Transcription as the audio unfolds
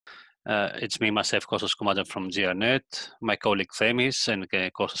It's me, myself, Kostas Koumantaros from GRNET, my colleague Themis and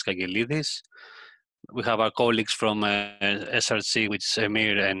Kostas Kagellidis. We have our colleagues from SRC, which is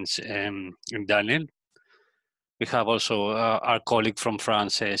Emir and Daniel. We have also our colleague from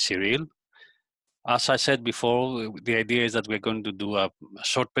France, Cyril. As I said before, the idea is that we're going to do a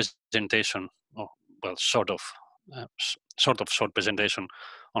short presentation, well, sort of short presentation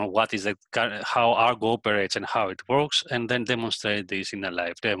on what is how ARGO operates and how it works, and then demonstrate this in a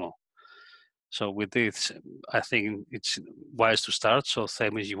live demo. So with this, I think it's wise to start. So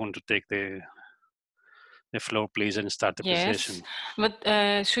Themis, you want to take the floor, please, and start the presentation. But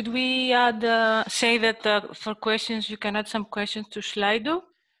should we add, say that for questions, you can add some questions to Slido?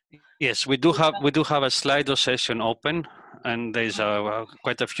 Yes, we do have a Slido session open, and there's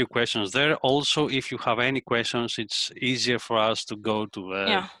quite a few questions there. Also, if you have any questions, it's easier for us to go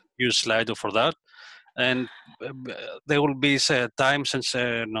to use Slido for that. And there will be times and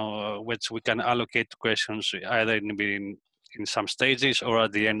which we can allocate questions either in some stages or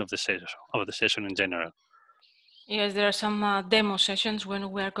at the end of the session in general. Yes, there are some demo sessions when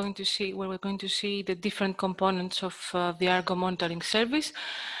we're going to see the different components of the ARGO monitoring service.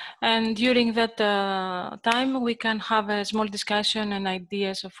 And during that time, we can have a small discussion and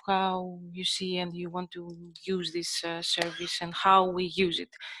ideas of how you see and you want to use this service and how we use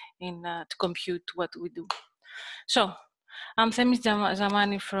it to compute what we do. So, I'm Themis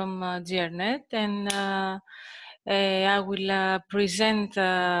Zamani from GRNET, and I will present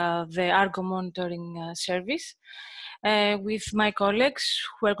the ARGO monitoring service with my colleagues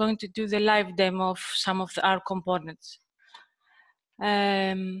who are going to do the live demo of some of our components.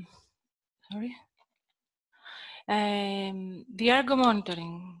 The ARGO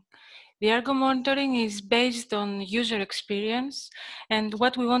monitoring. The ARGO monitoring is based on user experience, and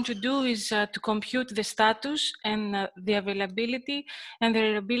what we want to do is to compute the status and the availability and the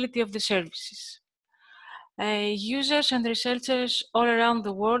reliability of the services. Users and researchers all around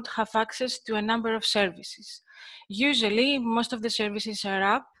the world have access to a number of services. Usually, most of the services are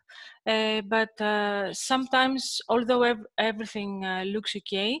up, but sometimes, although everything looks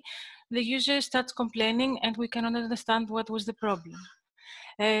okay, the user starts complaining and we cannot understand what was the problem.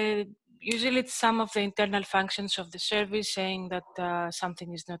 Usually it's some of the internal functions of the service saying that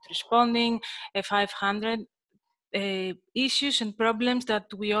something is not responding, 500 issues and problems that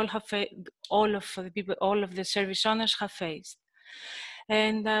we all have, all of the service owners have faced.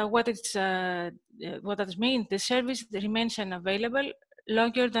 And what that means, the service remains unavailable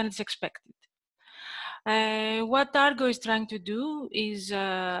longer than it's expected. What ARGO is trying to do is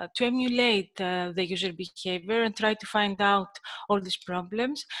to emulate the user behavior and try to find out all these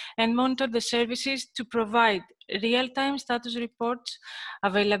problems and monitor the services to provide real-time status reports,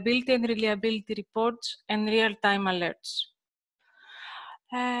 availability and reliability reports, and real-time alerts.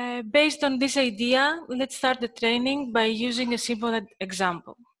 Based on this idea, let's start the training by using a simple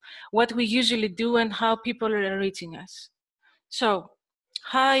example, what we usually do and how people are reaching us. So,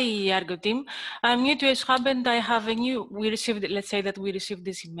 hi ARGO team, I'm new to EOSC-hub and I have a new, let's say that we received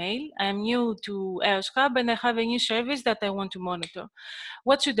this email. I'm new to EOSC-hub and I have a new service that I want to monitor.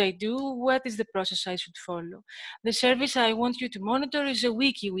 What should I do? What is the process I should follow? The service I want you to monitor is a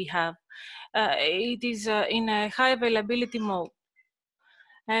wiki we have. It is in a high availability mode.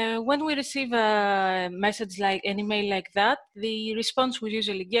 When we receive a message like an email like that, the response we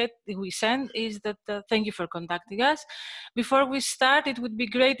usually send is that thank you for contacting us. Before we start, it would be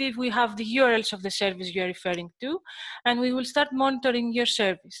great if we have the URLs of the service you're referring to, and we will start monitoring your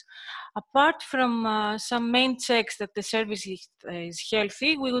service. Apart from some main checks that the service is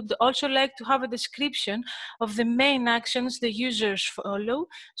healthy, we would also like to have a description of the main actions the users follow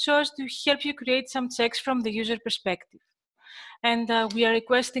so as to help you create some checks from the user perspective. And we are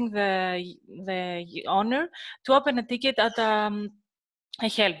requesting the owner to open a ticket at a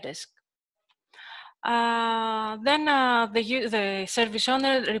help desk. Then the service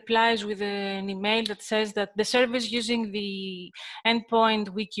owner replies with an email that says that the service using the endpoint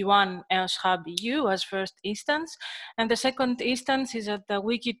wiki1 EOSC-hub EU as first instance, and the second instance is at the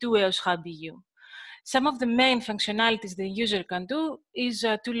wiki2 EOSC-hub EU. Some of the main functionalities the user can do is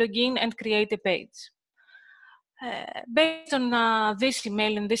to log in and create a page. Based on this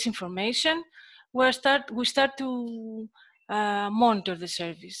email and this information, we start to monitor the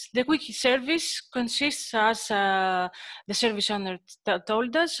service. The wiki service consists, as the service owner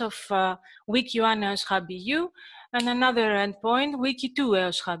told us, of wiki1 EOSC-hub EU and another endpoint, wiki2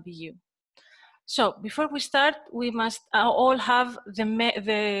 EOSC-hub EU. So before we start, we must all have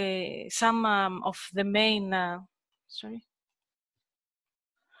some of the main.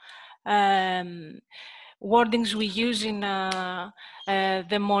 wordings we use in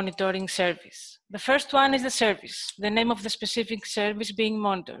the monitoring service. The first one is the service, the name of the specific service being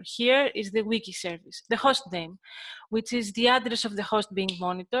monitored. Here is the wiki service, the host name, which is the address of the host being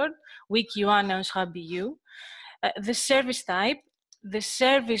monitored, wiki1 EOSC-hub EU. The service type, the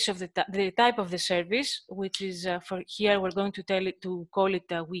service of the type of the service, which is for here we're going to call it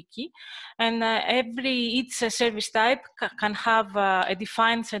a wiki, and each service type can have a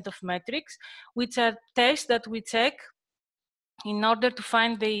defined set of metrics, which are tests that we check in order to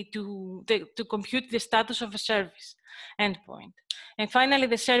find to compute the status of a service endpoint. And finally,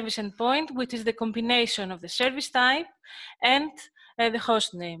 the service endpoint, which is the combination of the service type and the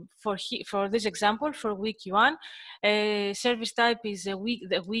host name. For this example, for wiki1, service type is the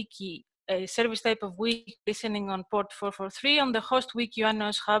wiki, service type of wiki listening on port 443 on the host wiki1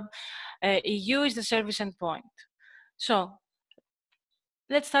 EOSC-hub EU is the service endpoint. So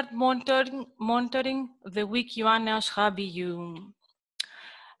let's start monitoring the wiki1 EOSC-hub EU.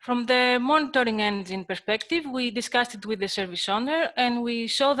 From the monitoring engine perspective, we discussed it with the service owner, and we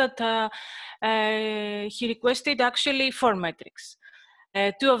saw that he requested actually 4 metrics.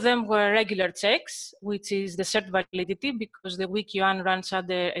 2 of them were regular checks, which is the cert validity because the wiki1 runs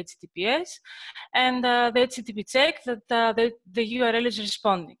under HTTPS, and the HTTP check that the URL is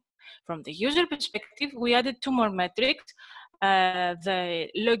responding. From the user perspective, we added 2 more metrics, the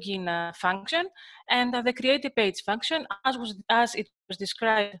login function and the create a page function, as it was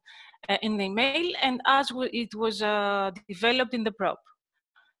described in the email and as it was developed in the prop.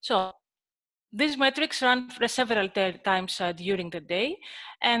 So these metrics run several times during the day,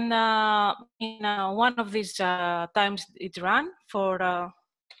 and in one of these times it ran for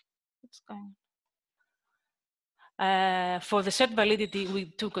the set validity we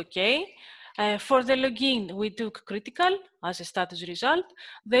took OK. For the login, we took critical as a status result.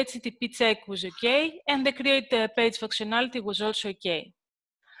 The HTTP check was OK, and the create page functionality was also OK.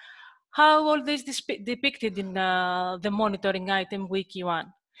 How all this depicted in the monitoring item wiki1?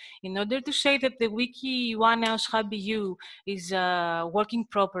 In order to say that the wiki1 EOSC-hub EU is working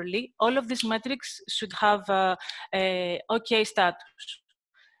properly, all of these metrics should have OK status.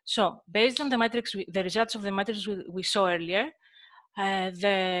 So based on the metrics, the results of the metrics we saw earlier,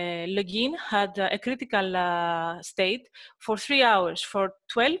 the login had a critical state for 3 hours, for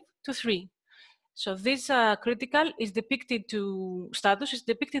 12 to 3. So this critical is depicted to status is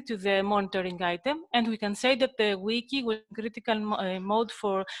depicted to the monitoring item, and we can say that the wiki was in critical mode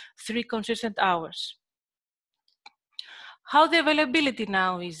for 3 consistent hours. How the availability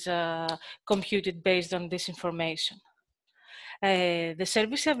now is computed based on this information? The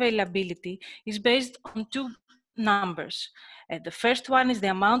service availability is based on 2 numbers. The first one is the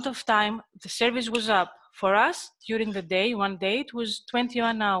amount of time the service was up. For us, during the day, one day, it was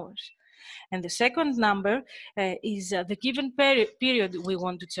 21 hours. And the second number is the given period we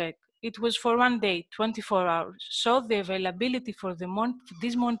want to check. It was for one day, 24 hours. So the availability for this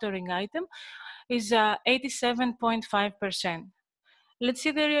monitoring item is 87.5%. Let's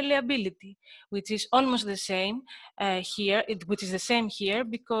see the reliability, which is almost the same here, which is the same here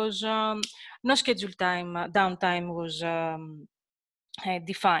because no schedule time, downtime was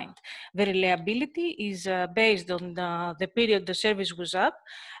defined. The reliability is based on the period the service was up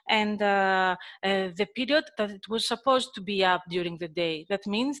and the period that it was supposed to be up during the day. That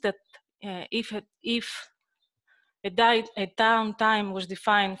means that if a downtime was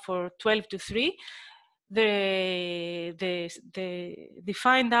defined for 12 to 3, the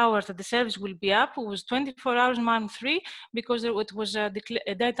defined hours that the service will be up was 24 hours month 3 because it was a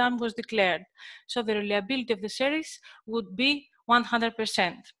daytime was declared. So the reliability of the service would be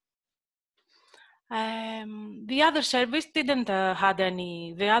 100%. The other service didn't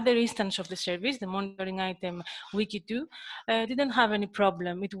the other instance of the service, the monitoring item wiki2, didn't have any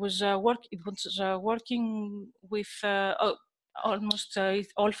problem. It was working with almost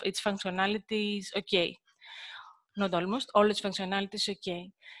all its functionalities okay. Not almost, all its functionalities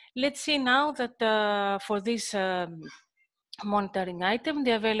okay. Let's see now that for this monitoring item,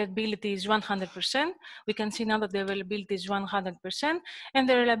 the availability is 100%. We can see now that the availability is 100% and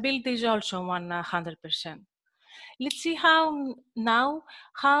the reliability is also 100%. Let's see how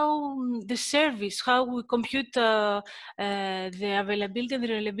the service, how we compute the availability and the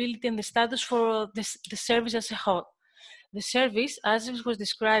reliability and the status for the service as a whole. The service, as it was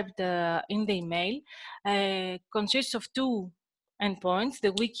described in the email, consists of 2 endpoints,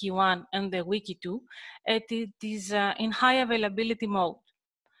 the wiki1 and the wiki2. It is in high availability mode.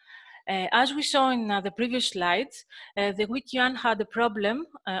 As we saw in the previous slides, the wiki1 had a problem,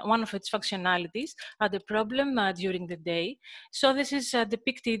 one of its functionalities had a problem during the day. So this is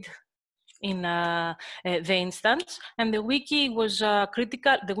depicted in the instance, and the wiki was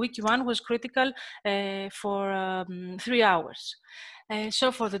critical. The wiki one was critical for 3 hours.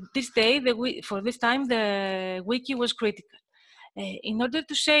 So for this day, for this time, the wiki was critical. In order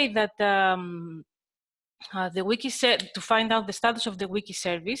to say that the wiki to find out the status of the wiki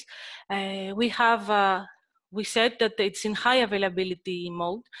service, we said that it's in high availability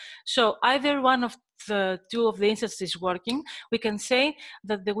mode. So either one of the two of the instances is working, we can say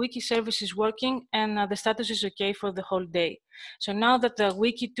that the wiki service is working and the status is okay for the whole day. So now that the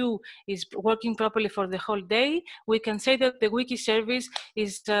wiki 2 is working properly for the whole day, we can say that the wiki service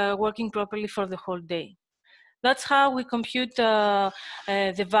is working properly for the whole day. That's how we compute the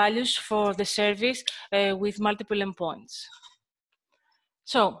values for the service with multiple endpoints.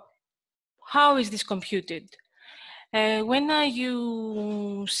 So, how is this computed? When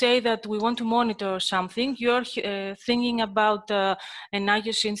you say that we want to monitor something, you're thinking about an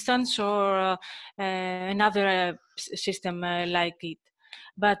iOS instance or another system like it.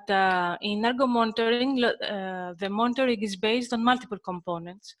 But in ARGO monitoring, the monitoring is based on multiple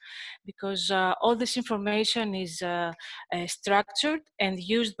components because all this information is structured and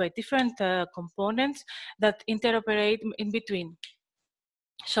used by different components that interoperate in between.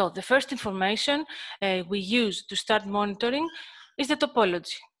 So the first information we use to start monitoring is the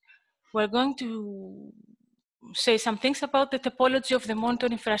topology. We're going to say some things about the topology of the monitor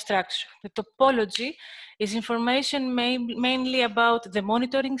infrastructure. The topology is information mainly about the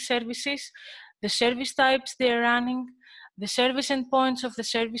monitoring services, the service types they're running, the service endpoints of the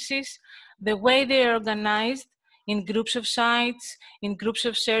services, the way they are organized in groups of sites, in groups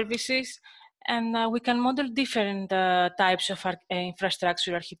of services, and we can model different types of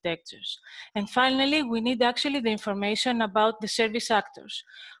infrastructure architectures. And finally, we need actually the information about the service actors,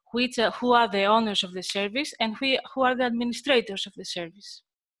 who are the owners of the service and who are the administrators of the service.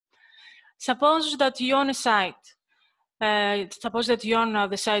 Suppose that you own a site. Suppose that you own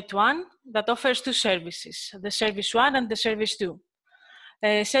the site 1 that offers 2 services, the service 1 and the service 2.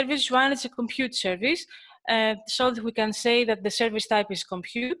 Service 1 is a compute service, so that we can say that the service type is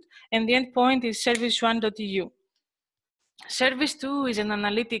compute, and the endpoint is service1.eu. Service 2 is an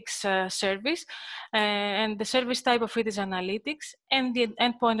analytics service, and the service type of it is analytics, and the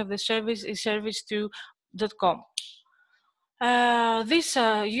endpoint of the service is service2.com.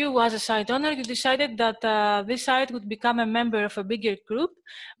 You as a site owner, you decided that this site would become a member of a bigger group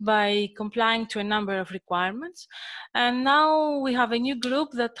by complying to a number of requirements. And now we have a new group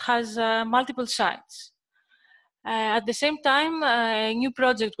that has multiple sites. At the same time, a new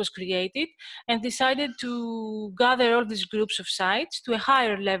project was created and decided to gather all these groups of sites to a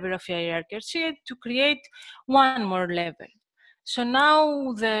higher level of hierarchy to create one more level. So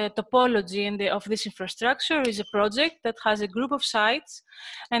now the topology of this infrastructure is a project that has a group of sites,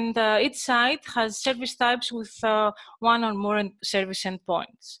 and each site has service types with one or more service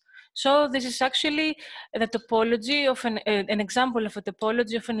endpoints. So this is actually the topology of an example of a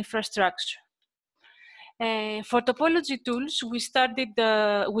topology of an infrastructure. For topology tools, we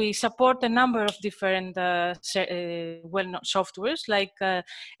support a number of different well-known softwares like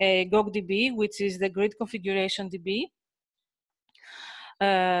GOGDB, which is the Grid Configuration DB,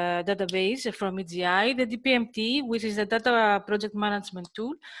 database from EGI, the DPMT, which is the data project management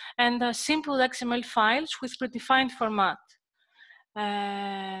tool, and simple XML files with predefined format.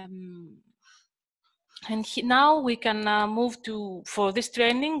 Now we can move to, for this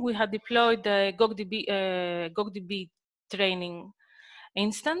training, we have deployed the GOGDB training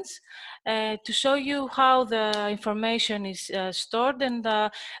instance to show you how the information is stored and how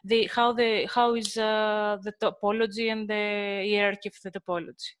is the topology and the hierarchy of the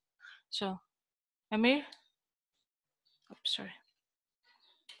topology. So, Amir? Oh, sorry.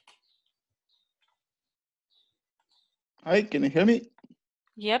 Hi, can you hear me?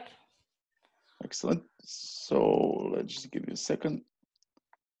 Yep. Excellent. So let's just give you a second.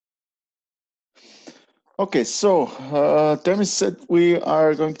 Okay, so Themis said we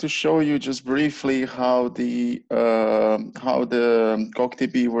are going to show you just briefly how the GOGDB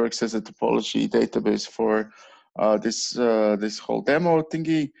works as a topology database for this whole demo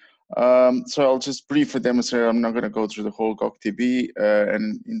thingy. So I'll just briefly demonstrate. I'm not going to go through the whole GOGDB,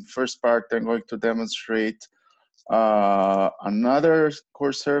 and in first part I'm going to demonstrate another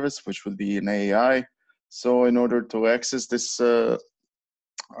core service, which would be an AI. So in order to access this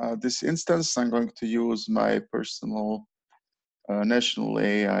this instance, I'm going to use my personal national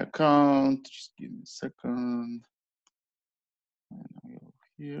AI account. Just give me a second. And I go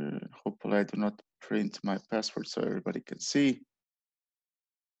here. Hopefully I do not print my password so everybody can see.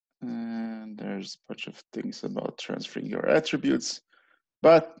 And there's a bunch of things about transferring your attributes.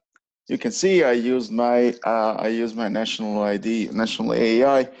 But you can see I use my national ID, national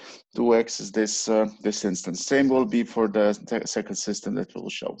AI, to access this this instance. Same will be for the second system that we'll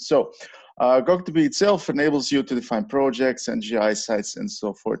show. So GOG2B itself enables you to define projects and GI sites and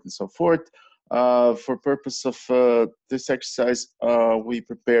so forth and so forth. For purpose of this exercise, we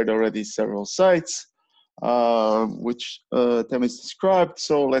prepared already several sites, which Themis described.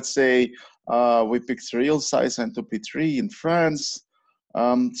 So let's say we picked real size and 2P3 in France.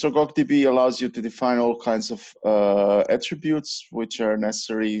 So GOG2B allows you to define all kinds of attributes which are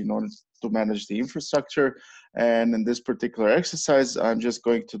necessary in order to manage the infrastructure. And in this particular exercise, I'm just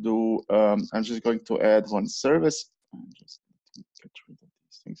going to do, I'm just going to add one service. Just get rid of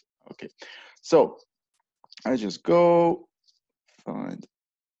these things. Okay, so I just go find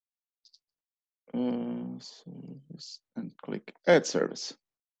service and click add service.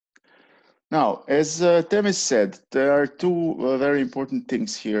 Now, as Themis said, there are two very important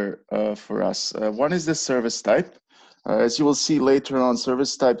things here for us. One is the service type. As you will see later on,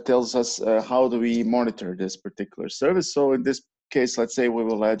 service type tells us how do we monitor this particular service. So in this case, let's say we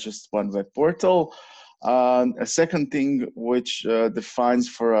will add just one web portal. A second thing which defines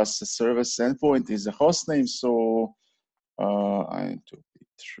for us the service endpoint is the host name. So I2P3,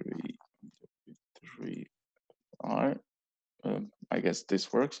 I guess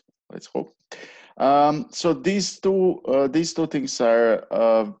this works. Let's hope. So these two things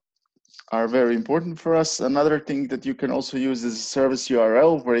are very important for us. Another thing that you can also use is a service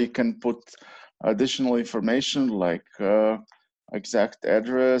URL, where you can put additional information like exact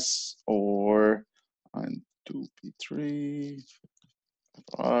address or 2P3,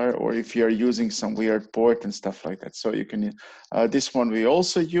 or if you're using some weird port and stuff like that. So you can, this one we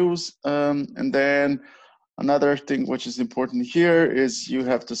also use. And then another thing which is important here is you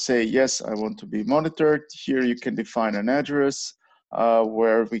have to say, yes, I want to be monitored. Here you can define an address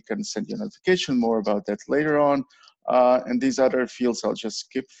where we can send you a notification. More about that later on. And these other fields I'll just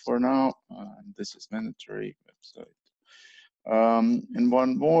skip for now. This is mandatory website. And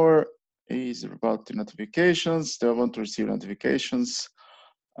one more is about the notifications. Do I want to receive notifications?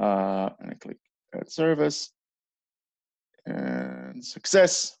 And I click add service. And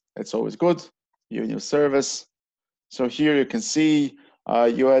success. That's always good. New service. So here you can see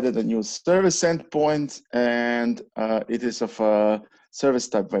you added a new service endpoint, and it is of a service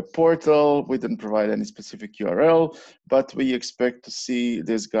type web portal. We didn't provide any specific URL, but we expect to see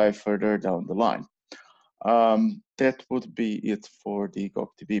this guy further down the line. That would be it for the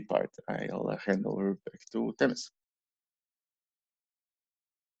GOG2B part. I'll hand over back to Themis.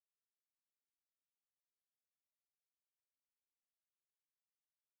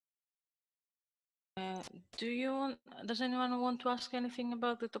 Does anyone want to ask anything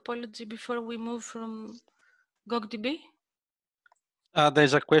about the topology before we move from GOG2B?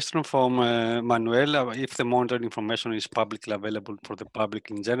 There's a question from Manuel if the monitoring information is publicly available for the public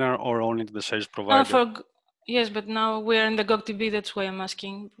in general or only to the service provider. Yes, but now we're in the GOG2B, that's why I'm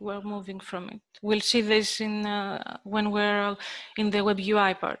asking. We're moving from it. We'll see this in when we're in the web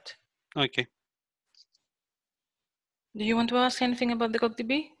UI part. Okay. Do you want to ask anything about the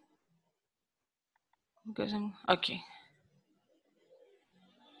GOG2B? Because okay.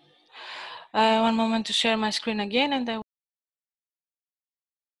 One moment to share my screen again, and I.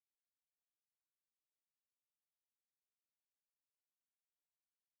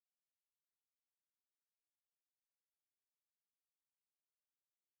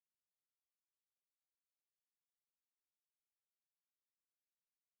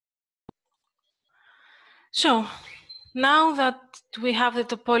 So now that we have the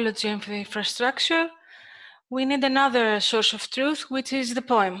topology of the infrastructure, we need another source of truth, which is the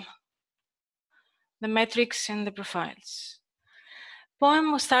poem, the metrics and the profiles.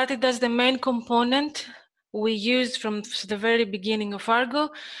 Poem was started as the main component we used from the very beginning of ARGO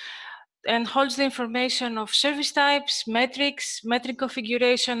and holds the information of service types, metrics, metric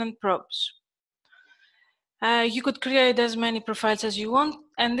configuration, and probes. You could create as many profiles as you want,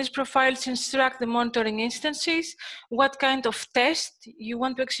 and these profiles instruct the monitoring instances what kind of test you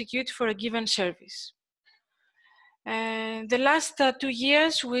want to execute for a given service. The last 2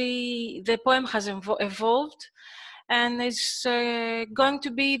 years, the poem has evolved and is going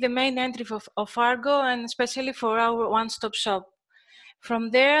to be the main entry of ARGO, and especially for our one-stop shop.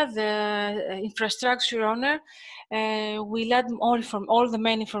 From there, the infrastructure owner will add all the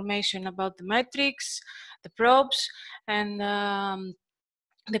main information about the metrics, the probes, and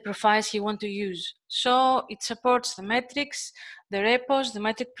the profiles you want to use. So it supports the metrics, the repos, the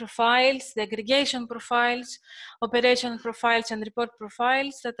metric profiles, the aggregation profiles, operation profiles, and report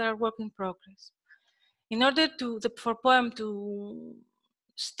profiles that are work in progress. In order for poem to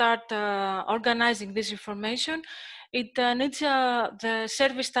start organizing this information, it needs the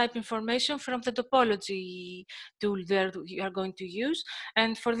service type information from the topology tool that you are going to use.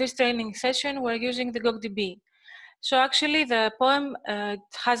 And for this training session, we're using the GogDB. So actually, the POEM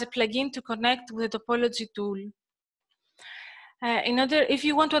has a plugin to connect with the topology tool. If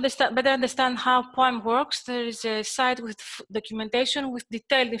you want to better understand how POEM works, there is a site with documentation with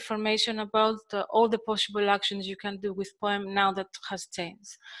detailed information about all the possible actions you can do with POEM now that has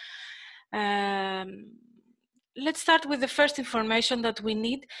changed. Let's start with the first information that we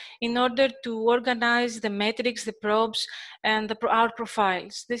need in order to organize the metrics, the probes, and our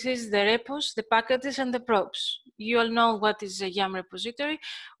profiles. This is the repos, the packages, and the probes. You all know what is a YAM repository,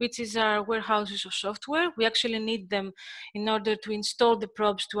 which is our warehouses of software. We actually need them in order to install the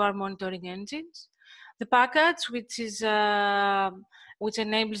probes to our monitoring engines. The package, which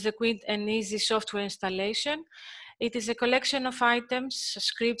enables the quick and easy software installation. It is a collection of items,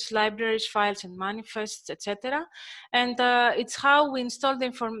 scripts, libraries, files, and manifests, etc. And it's how we install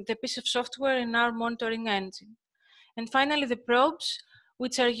the piece of software in our monitoring engine. And finally, the probes,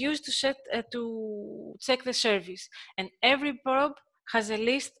 which are used to check the service. And every probe has a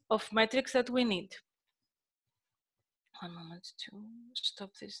list of metrics that we need. One moment to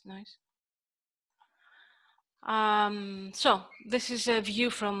stop this noise. So this is a view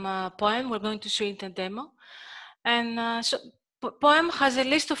from POEM. We're going to show it in a demo. And so POEM has a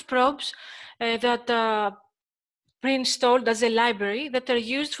list of probes that pre-installed as a library that are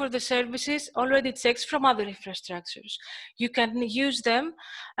used for the services already checked from other infrastructures. You can use them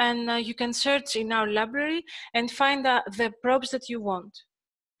and you can search in our library and find the probes that you want.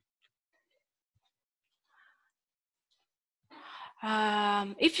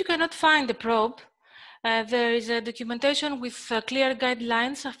 If you cannot find the probe, there is a documentation with clear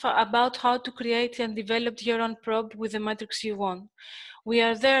guidelines about how to create and develop your own probe with the metrics you want. We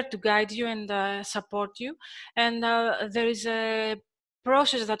are there to guide you and support you. And there is a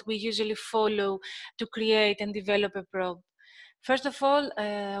process that we usually follow to create and develop a probe. First of all,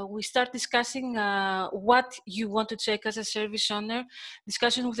 we start discussing what you want to check as a service owner,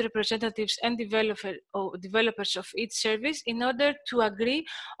 discussion with representatives and developers of each service in order to agree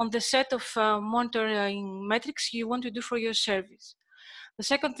on the set of monitoring metrics you want to do for your service. The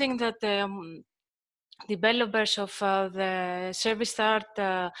second thing that developers of the service start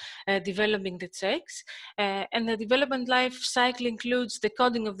developing the checks, and the development life cycle includes the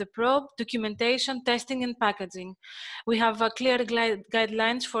coding of the probe, documentation, testing, and packaging. We have clear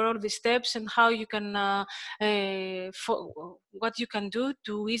guidelines for all the steps and how you can, what you can do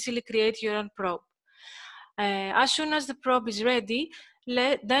to easily create your own probe. As soon as the probe is ready,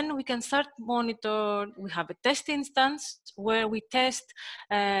 then we can start monitor. We have a test instance where we test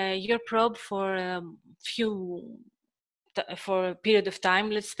your probe for a period of time,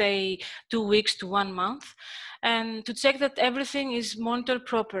 let's say 2 weeks to 1 month, and to check that everything is monitored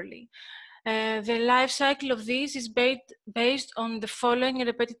properly. The life cycle of this is based on the following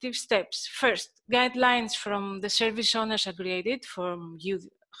repetitive steps. First, guidelines from the service owners agreed from you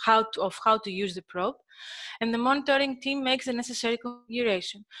how to use the probe, and the monitoring team makes the necessary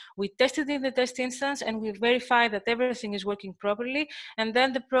configuration. We test it in the test instance and we verify that everything is working properly, and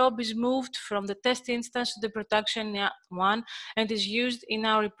then the probe is moved from the test instance to the production one and is used in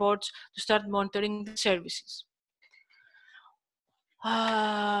our reports to start monitoring the services.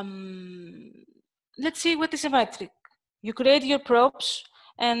 Let's see what is a metric. You create your probes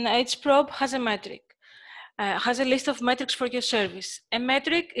and each probe has a metric. Has a list of metrics for your service. A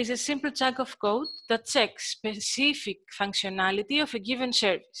metric is a simple chunk of code that checks specific functionality of a given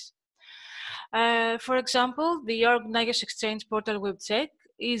service. For example, the Organizers Exchange Portal Web Check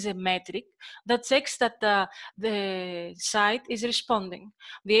is a metric that checks that the site is responding.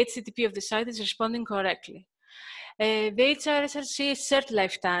 The HTTP of the site is responding correctly. The HRSRC cert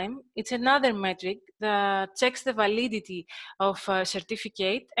lifetime, it's another metric that checks the validity of a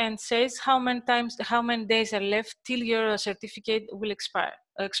certificate and says how many days are left till your certificate will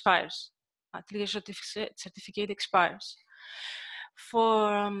expires, till your certificate expires.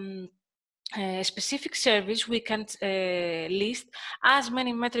 For a specific service, we can list as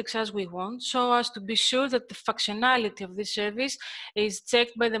many metrics as we want so as to be sure that the functionality of the service is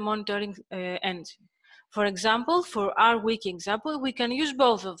checked by the monitoring engine. For example, for our wiki example, we can use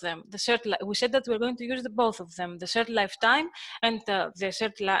both of them. We said that we're going to use both of them, the cert lifetime and the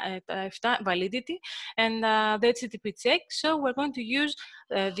cert lifetime validity and the HTTP check. So we're going to use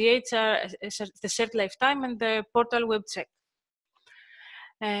the cert lifetime and the portal web check.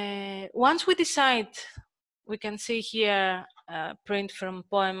 Once we decide, we can see here print from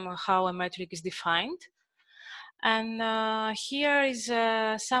POEM how a metric is defined. And here is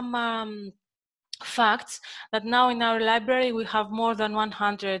some facts that now in our library we have more than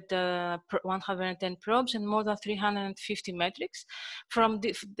 110 probes and more than 350 metrics from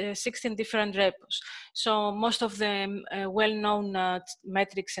the 16 different repos. So most of the well-known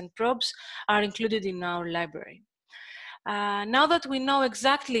metrics and probes are included in our library. Now that we know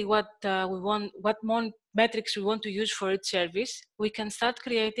exactly what we want, what metrics we want to use for each service, we can start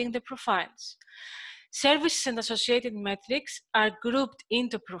creating the profiles. Services and associated metrics are grouped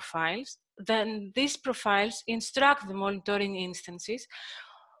into profiles. Then these profiles instruct the monitoring instances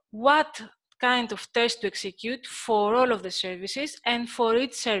what kind of test to execute for all of the services and for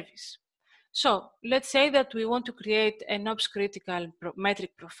each service. So let's say that we want to create an ops critical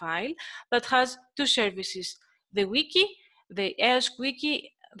metric profile that has two services, the wiki, the EOSC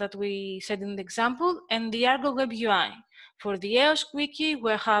wiki that we said in the example, and the ARGO web UI. For the EOSC wiki,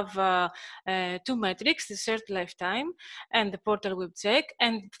 we have two metrics, the search lifetime and the portal web check.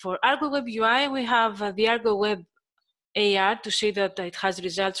 And for ARGO web UI, we have the ARGO web AR to see that it has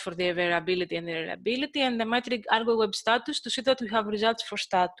results for the availability and the reliability, and the metric ARGO web status to see that we have results for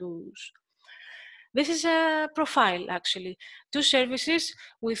status. This is a profile, actually, two services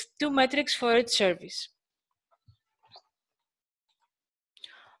with two metrics for each service.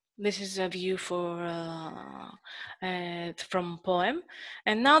 This is a view from POEM.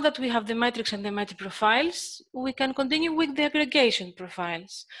 And now that we have the metrics and the metric profiles, we can continue with the aggregation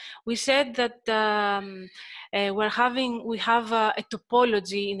profiles. We said that we have a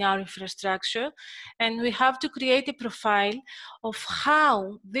topology in our infrastructure, and we have to create a profile of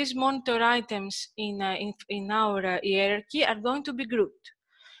how these monitor items in our hierarchy are going to be grouped.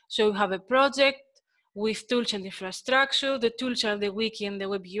 So we have a project with tools and infrastructure. The tools are the wiki and the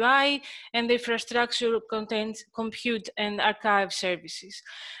web UI, and the infrastructure contains compute and archive services.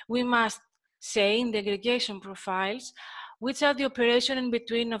 We must say in the aggregation profiles which are the operation in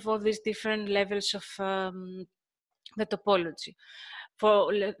between of all these different levels of the topology.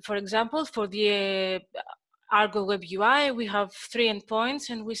 For example, for the ARGO web UI, we have 3 endpoints,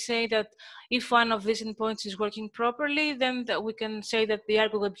 and we say that if one of these endpoints is working properly, then we can say that the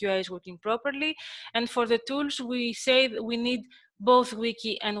ARGO web UI is working properly. And for the tools, we say that we need both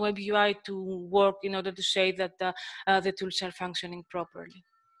wiki and web UI to work in order to say that the tools are functioning properly.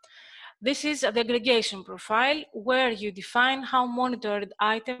 This is the aggregation profile where you define how monitored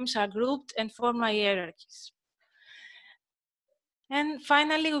items are grouped and form hierarchies. And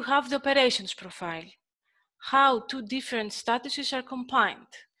finally, we have the operations profile, how two different statuses are combined.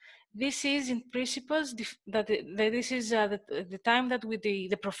 This is in principles this is the time that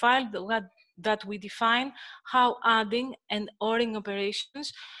the profile that we define how adding and ORing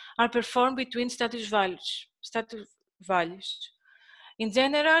operations are performed between status values. In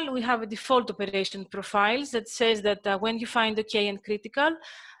general, we have a default operation profiles that says that when you find OK and critical,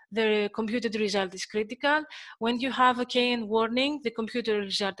 the computed result is critical. When you have OK and warning, the computed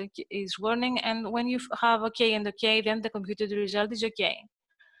result is warning. And when you have OK and OK, then the computed result is OK.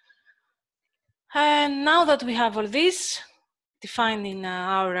 And now that we have all this defined in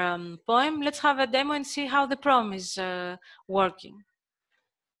our poem, let's have a demo and see how the poem is working.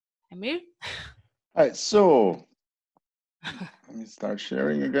 Emir? All right, so let me start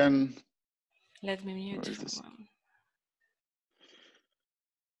sharing again. Let me mute for a moment.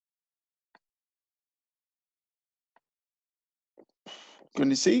 Can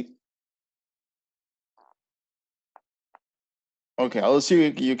you see? Okay, I'll see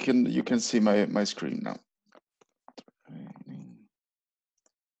you can see my screen now.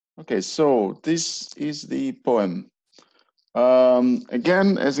 Okay, so this is the poem.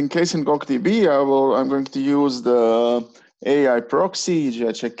 Again, as in case in GokDB, I'm going to use the AI proxy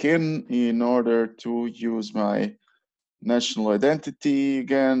check-in in order to use my national identity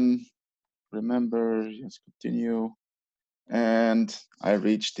again. Remember, yes, continue. And I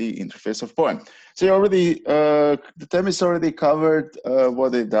reached the interface of poem. So you already, the Themis already covered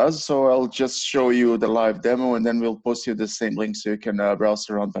what it does. So I'll just show you the live demo, and then we'll post you the same link so you can browse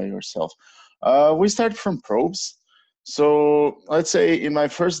around by yourself. We start from probes. So let's say in my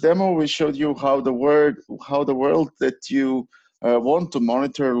first demo, we showed you how the world that you want to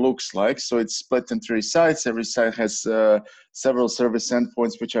monitor looks like. So it's split into 3 sites. Every site has several service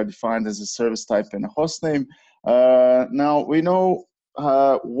endpoints, which are defined as a service type and a host name. Now we know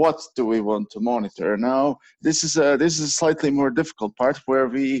what do we want to monitor. Now this is a slightly more difficult part where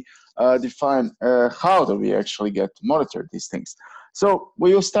we define how do we actually get to monitor these things. So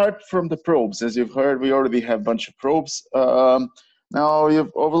we will start from the probes. As you've heard, we already have a bunch of probes. Now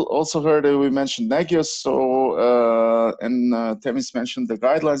you've also heard we mentioned Nagios. So Themis mentioned the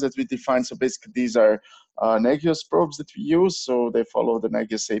guidelines that we define. So basically, these are Nagios probes that we use. So they follow the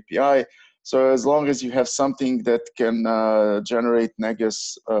Nagios API. So as long as you have something that can generate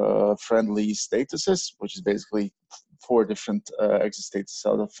Nagios friendly statuses, which is basically 4 different exit statuses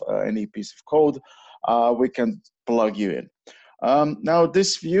out of any piece of code, we can plug you in. Now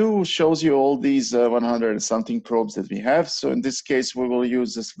this view shows you all these 100 and something probes that we have. So in this case, we will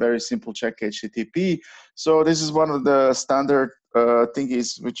use this very simple check HTTP. So this is one of the standard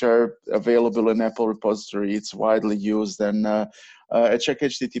thingies which are available in Apple repository. It's widely used, and a check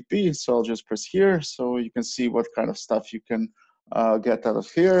HTTP. So I'll just press here, so you can see what kind of stuff you can get out of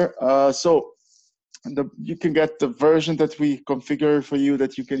here. You can get the version that we configure for you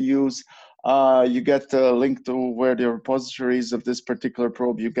that you can use. You get a link to where the repository is of this particular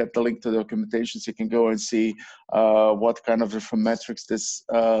probe. You get the link to the documentation, so you can go and see what kind of different metrics this,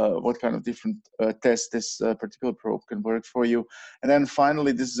 what kind of different tests this particular probe can work for you. And then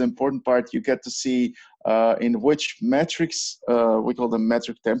finally, this is the important part, you get to see in which metrics, we call them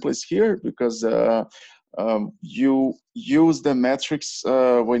metric templates here, because you use the metrics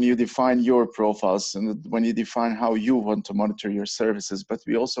when you define your profiles and when you define how you want to monitor your services. But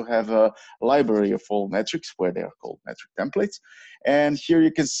we also have a library of all metrics where they are called metric templates. And here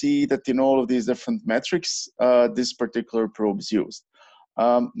you can see that in all of these different metrics, this particular probe is used.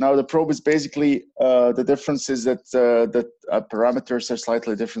 Now the probe is basically, the difference is that parameters are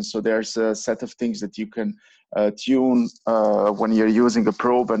slightly different. So there's a set of things that you can tune when you're using a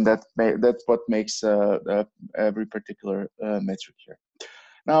probe, and that's what makes every particular metric here.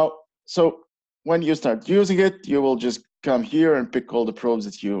 Now, so when you start using it, you will just come here and pick all the probes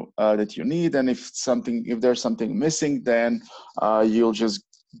that you need. And if there's something missing, then you'll just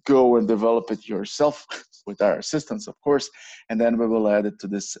go and develop it yourself with our assistance, of course, and then we will add it to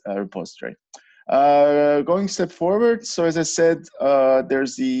this repository. Going a step forward, so as I said,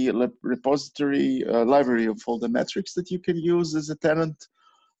 there's the repository library of all the metrics that you can use as a tenant.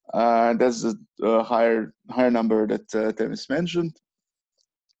 That's a higher number that Themis mentioned.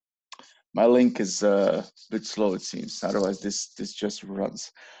 My link is a bit slow, it seems. Otherwise, this just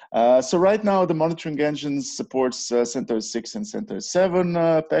runs. So right now, the monitoring engine supports CentOS 6 and CentOS 7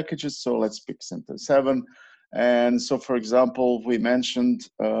 packages. So let's pick CentOS 7. And so, for example, we mentioned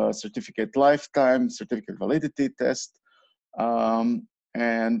certificate lifetime, certificate validity test.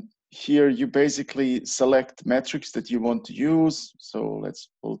 And here you basically select metrics that you want to use. So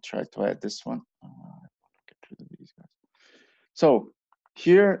we'll try to add this one. Get rid of these guys. So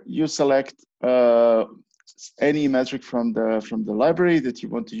here you select any metric from the library that you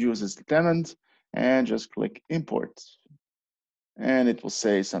want to use as the tenant, and just click import. And it will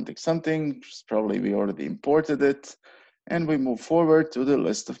say something, probably we already imported it, and we move forward to the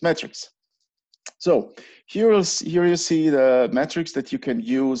list of metrics. So here you see the metrics that you can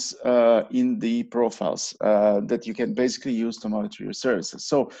use in the profiles that you can basically use to monitor your services.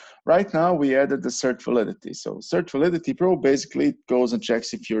 So right now we added the cert validity. So cert validity probe basically goes and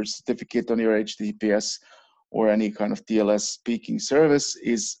checks if your certificate on your HTTPS or any kind of TLS speaking service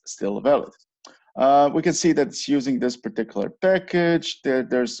is still valid. We can see that it's using this particular package.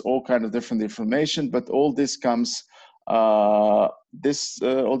 There's all kind of different information, but all this comes all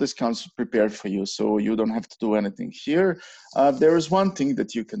this comes prepared for you, so you don't have to do anything here. There is one thing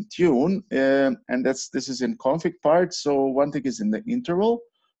that you can tune, and this is in config part. So one thing is in the interval.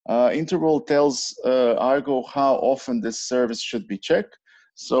 Interval tells Argo how often this service should be checked.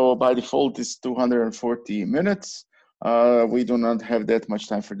 So by default, it's 240 minutes. We do not have that much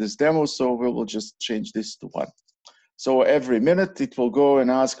time for this demo, so we will just change this to 1. So every minute it will go and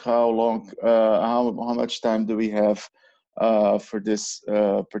ask how long, how much time do we have for this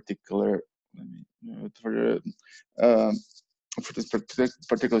particular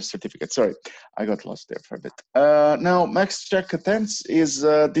particular certificate. Sorry, I got lost there for a bit. Now, max check attempts is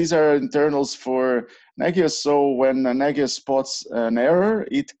these are internals for Nagios. So when Nagios spots an error,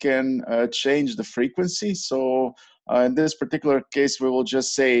 it can change the frequency. So in this particular case, we will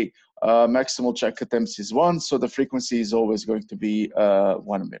just say maximal check attempts is 1, so the frequency is always going to be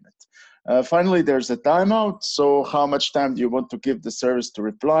 1 minute. Finally, there's a timeout. So how much time do you want to give the service to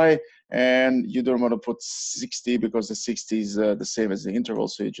reply? And you don't want to put 60 because the 60 is the same as the interval,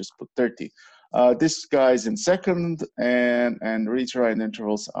 so you just put 30. This guy is in second, and retry and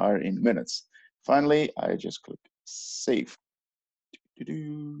intervals are in minutes. Finally, I just click save.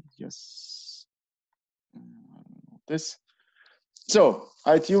 Yes. This. So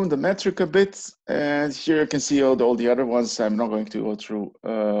I tuned the metric a bit, and here you can see all the other ones. I'm not going to go through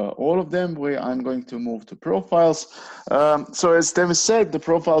all of them. I'm going to move to profiles. So as Themis said, the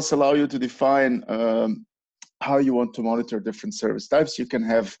profiles allow you to define how you want to monitor different service types. You can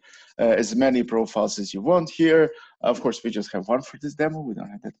have as many profiles as you want here. Of course, we just have one for this demo. We don't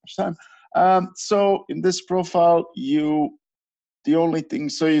have that much time. So in this profile, the only thing,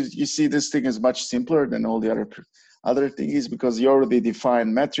 so you see this thing is much simpler than all the other things because you already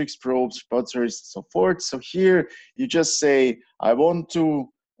define metrics, probes, repositories, and so forth. So here you just say, I want to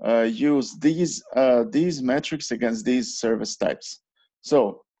use these metrics against these service types.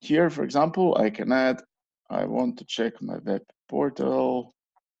 So here, for example, I can add, I want to check my web portal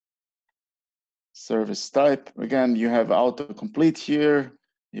service type. Again, you have autocomplete here.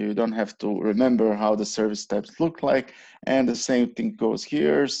 You don't have to remember how the service types look like. And the same thing goes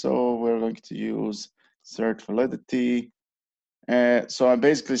here. So we're going to use cert validity. So I'm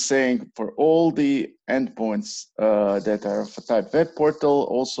basically saying for all the endpoints that are of a type web portal,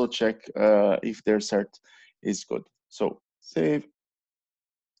 also check if their cert is good. So save.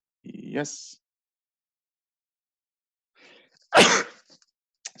 Yes.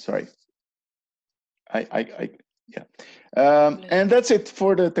 Sorry. Yeah. And that's it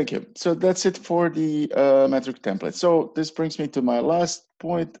for the, thank you. So that's it for the metric template. So this brings me to my last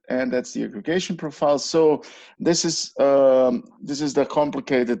point, and that's the aggregation profile. So this is the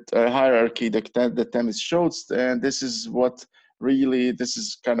complicated hierarchy that Themis shows, and this is what really, this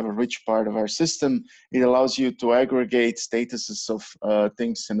is kind of a rich part of our system. It allows you to aggregate statuses of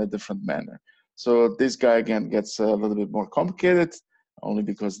things in a different manner. So this guy again gets a little bit more complicated, only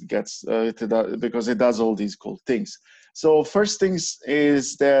because it gets because it does all these cool things. So first things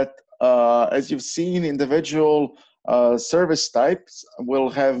is that as you've seen, individual service types will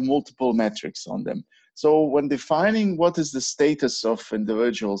have multiple metrics on them. So when defining what is the status of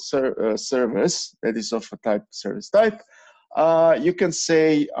individual service that is of a type service type, you can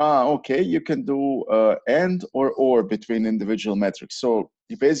say, okay, you can do and or between individual metrics. So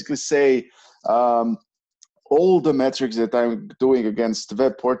you basically say, all the metrics that I'm doing against the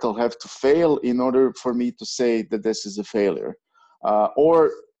web portal have to fail in order for me to say that this is a failure,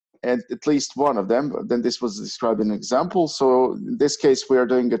 or at least one of them. Then this was described in an example. So in this case, we are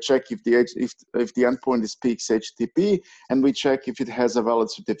doing a check if the endpoint speaks HTTP, and we check if it has a valid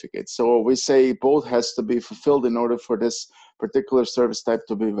certificate. So we say both has to be fulfilled in order for this particular service type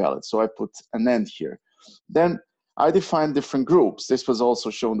to be valid. So I put an and here. Then I define different groups. This was also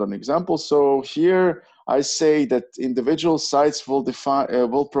shown on an example. So here I say that individual sites will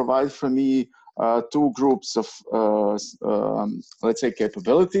provide for me two groups of, let's say,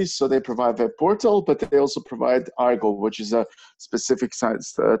 capabilities. So they provide web portal, but they also provide ARGO, which is a specific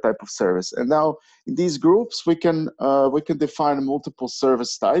type of service. And now in these groups, we can define multiple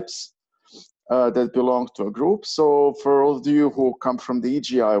service types that belong to a group. So for all of you who come from the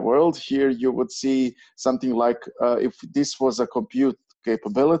EGI world, here you would see something like if this was a compute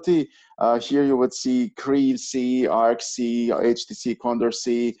capability, here you would see Cree C, Arc C, HTC Condor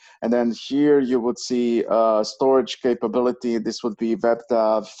C, and then here you would see storage capability. This would be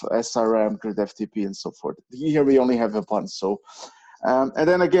WebDAV, SRM, Grid FTP, and so forth. Here we only have a one. So, and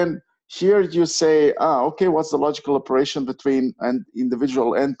then again, here you say, okay, what's the logical operation between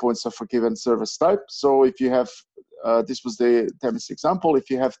individual endpoints of a given service type? So if you have, this was the Themis example, if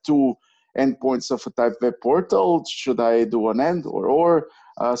you have two endpoints of a type web portal, should I do an and or?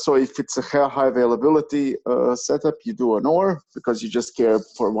 So if it's a high availability setup, you do an or, because you just care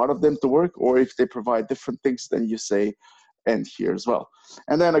for one of them to work, or if they provide different things, then you say and here as well.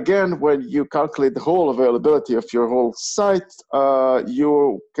 And then again, when you calculate the whole availability of your whole site,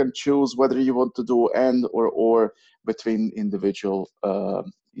 you can choose whether you want to do and or between individual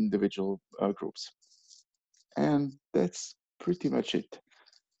groups. And that's pretty much it.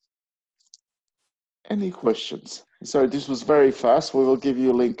 Any questions? Sorry, this was very fast. We will give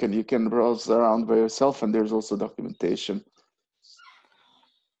you a link and you can browse around by yourself, and there's also documentation.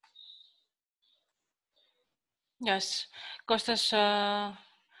 Yes, Kostas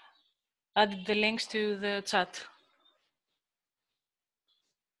added the links to the chat.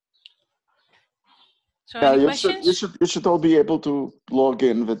 So yeah, any questions? You should all be able to log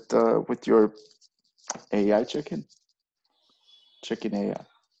in with your AI check-in AI.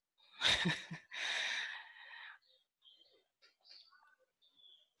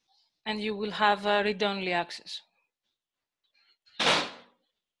 And you will have read-only access.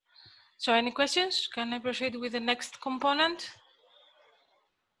 So any questions? Can I proceed with the next component?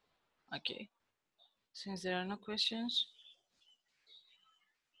 Okay, since there are no questions.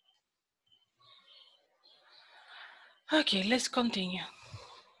 Okay, let's continue.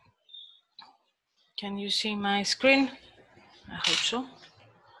 Can you see my screen? I hope so.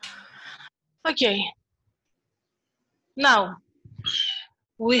 Okay. Now,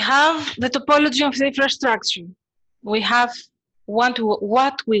 we have the topology of the infrastructure. We have what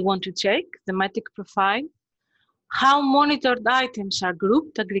we want to check, the metric profile, how monitored items are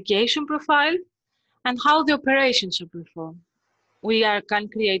grouped, aggregation profile, and how the operations are performed. We can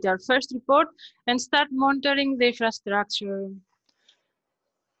create our first report and start monitoring the infrastructure.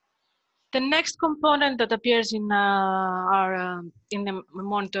 The next component that appears in in the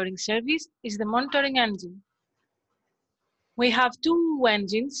monitoring service is the monitoring engine. We have two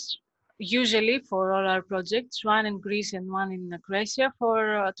engines, usually for all our projects, one in Greece and one in Croatia,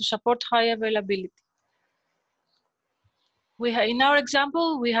 to support high availability. In our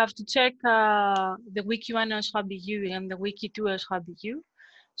example, we have to check the Wiki1 EOSC-hub EU and the Wiki2 EOSC-hub EU.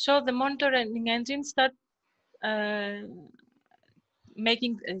 So the monitoring engine start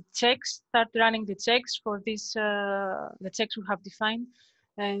making checks, start running the checks for this, the checks we have defined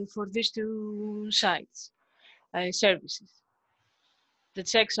for these two sites, services. The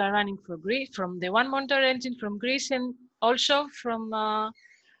checks are running for Greece, from the one monitor engine from Greece and also from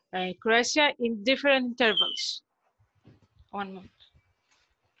Croatia in different intervals. One moment.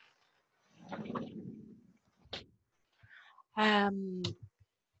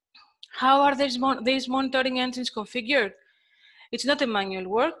 How are these monitoring engines configured? It's not a manual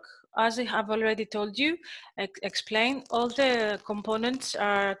work. As I have already told you, explain, all the components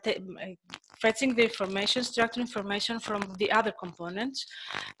are fetching the information, structured information from the other components.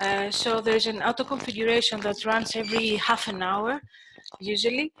 So there's an auto configuration that runs every half an hour,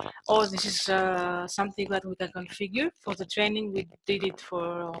 usually, or this is something that we can configure. For the training, we did it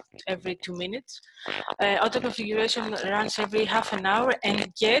for every 2 minutes. Auto configuration runs every half an hour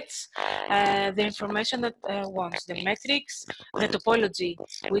and gets the information that wants, the metrics, the topology,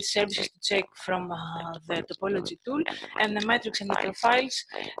 which services to check from the topology tool, and the metrics and the profiles,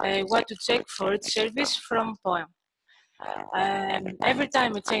 what to check for each service from POEM. Every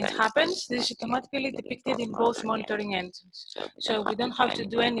time a change happens, this is automatically depicted in both monitoring engines. So we don't have to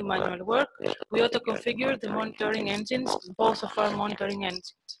do any manual work. We auto-configure the monitoring engines, both of our monitoring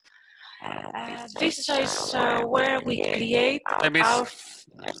engines. This is where we create our...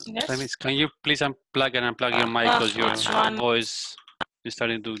 Yes? Themis, can you please unplug and unplug your mic because your voice is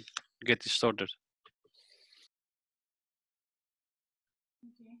starting to get distorted.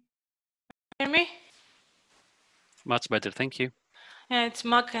 Okay. Hear me? Much better, thank you. Yeah, it's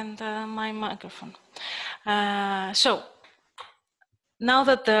Mac and my microphone. So now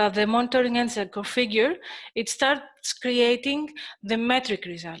that the monitoring engines are configured, it starts creating the metric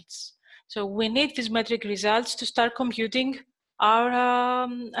results. So we need these metric results to start computing our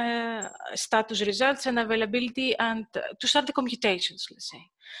status results and availability, and to start the computations, let's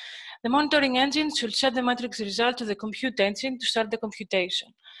say. The monitoring engine should set the metrics result to the compute engine to start the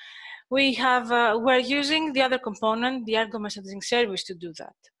computation. We're using the other component, the ARGO Messaging Service, to do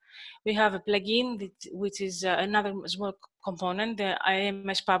that. We have a plugin which is another small component, the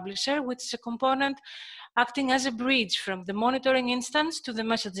IMS Publisher, which is a component acting as a bridge from the monitoring instance to the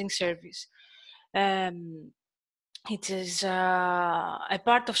messaging service. It is a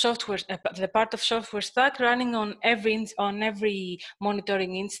part of software, the part of software stack running on every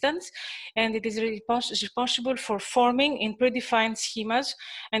monitoring instance, and it is responsible for forming in predefined schemas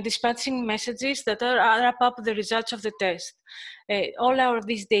and dispatching messages that wrap up the results of the test. All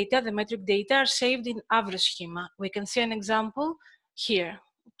these data, the metric data, are saved in average schema. We can see an example here.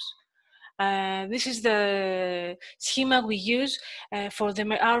 This is the schema we use for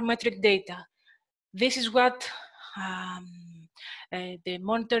our metric data. This is what the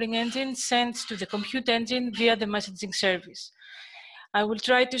monitoring engine sends to the compute engine via the messaging service. I will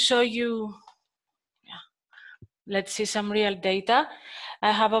try to show you, let's see some real data.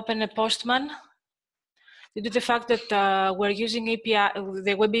 I have opened a Postman. Due to the fact that we're using API,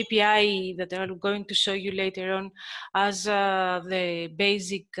 the web API that I'm going to show you later on as the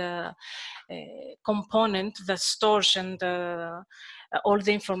basic component that stores and all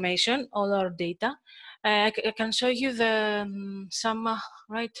the information, all our data. I can show you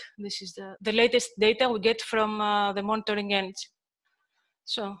right? This is the latest data we get from the monitoring engine.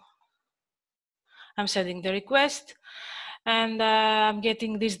 So I'm sending the request and I'm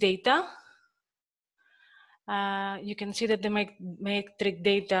getting this data. You can see that the metric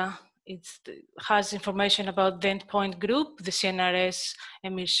data has information about the endpoint group, the CNRS,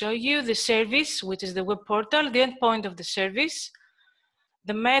 and will show you the service, which is the web portal, the endpoint of the service,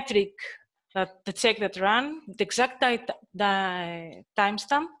 the metric, the check that ran, the exact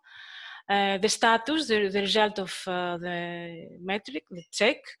timestamp, the status, the result of the metric, the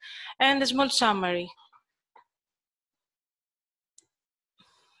check, and a small summary.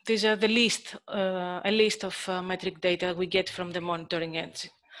 These are the list, a list of metric data we get from the monitoring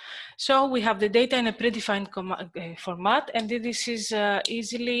engine. So we have the data in a predefined format, and this is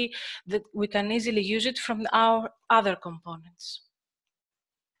we can easily use it from our other components.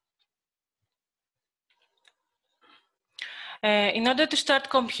 In order to start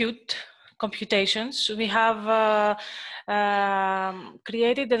computations, we have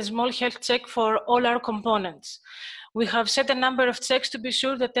created a small health check for all our components. We have set a number of checks to be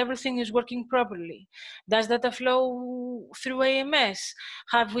sure that everything is working properly. Does data flow through AMS?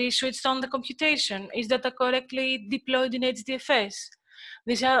 Have we switched on the computation? Is data correctly deployed in HDFS?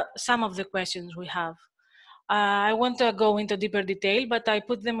 These are some of the questions we have. I won't go into deeper detail, but I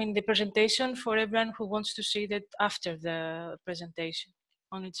put them in the presentation for everyone who wants to see that after the presentation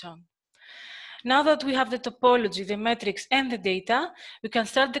on its own. Now that we have the topology, the metrics, and the data, we can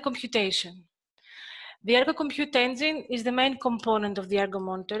start the computation. The ARGO compute engine is the main component of the ARGO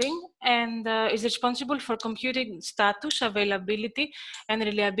monitoring and is responsible for computing status, availability, and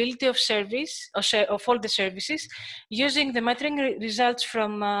reliability of service of all the services using the metering results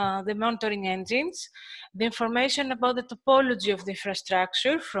from the monitoring engines, the information about the topology of the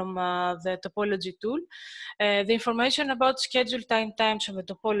infrastructure from the topology tool, the information about schedule times of the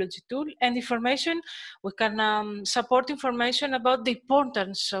topology tool, and information we can support information about the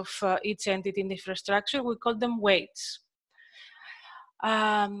importance of each entity in the infrastructure. We call them weights.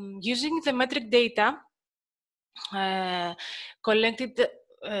 Using the metric data collected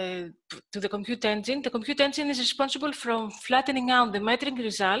to the compute engine is responsible for flattening out the metric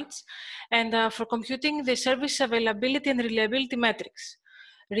results and for computing the service availability and reliability metrics.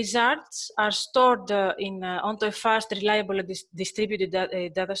 Results are stored onto a fast, reliable, and distributed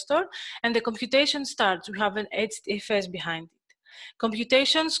data store, and the computation starts. We have an HDFS behind it.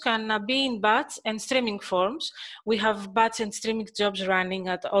 Computations can be in batch and streaming forms. We have batch and streaming jobs running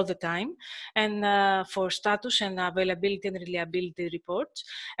at all the time, and for status and availability and reliability reports.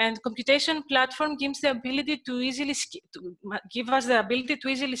 And computation platform gives the ability to easily give us the ability to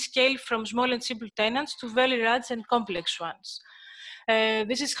easily scale from small and simple tenants to very large and complex ones.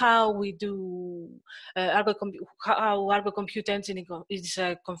 This is how we do how ARGO Compute Engine is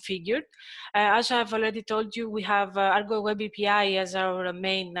configured. As I've already told you, we have ARGO Web API as our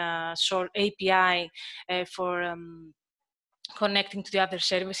main API for connecting to the other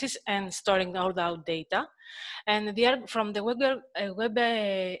services and storing all the out data. And from the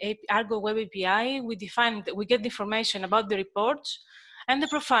ARGO Web API, we get the information about the reports and the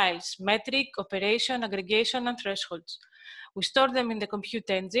profiles, metric, operation, aggregation, and thresholds. We store them in the compute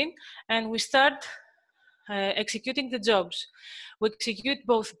engine and we start executing the jobs. We execute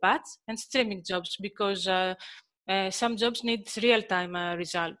both batch and streaming jobs because some jobs need real-time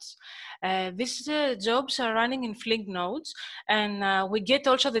results. These jobs are running in Flink nodes, and we get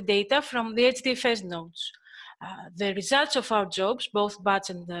also the data from the HDFS nodes. The results of our jobs, both batch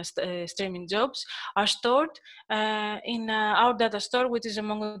and streaming jobs, are stored in our data store, which is a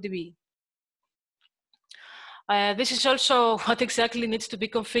MongoDB. This is also what exactly needs to be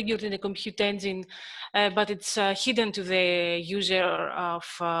configured in the compute engine, but it's hidden to the user of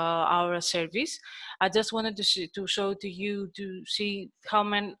our service. I just wanted to show to you to see how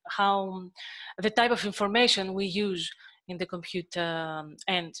the type of information we use in the compute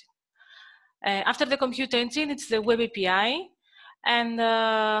engine. After the compute engine, it's the web API, and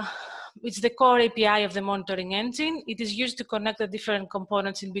it's the core API of the monitoring engine. It is used to connect the different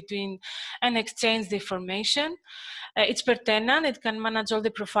components in between and exchange the information. It's per tenant. It can manage all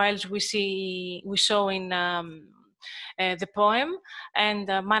the profiles we saw in the poem and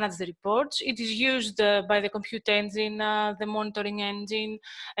manage the reports. It is used by the compute engine, the monitoring engine,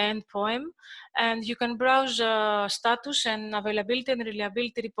 and poem. And you can browse status and availability and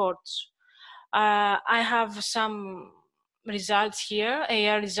reliability reports. I have some results here,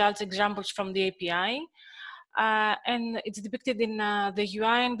 AR results examples from the API, and it's depicted in the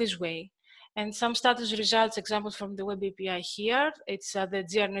UI in this way. And some status results examples from the web API here. It's the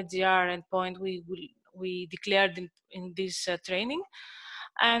GRNET GR endpoint we declared in this training,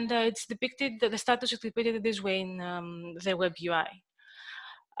 and it's depicted. The status is depicted this way in the web UI.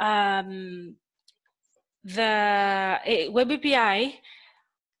 The web API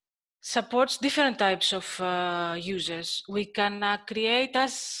supports different types of users. We can create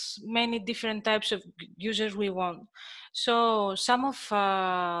as many different types of users we want. So some of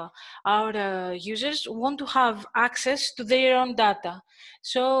our users want to have access to their own data.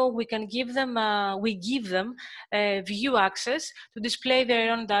 So we can give them, view access to display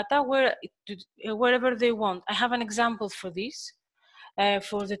their own data wherever they want. I have an example for this.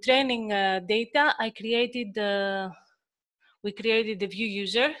 For the training data, I created we created the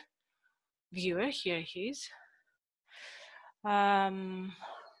viewer, here he is. And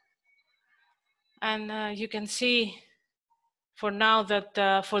you can see for now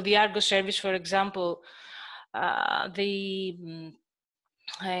that for the ARGO service, for example, the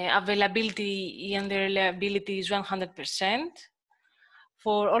availability and the reliability is 100%.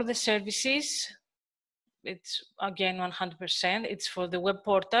 For all the services, it's again 100%. It's for the web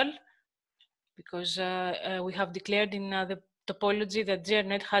portal, because we have declared in the topology that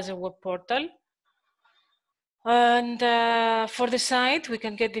GRNET has a web portal. And for the site, we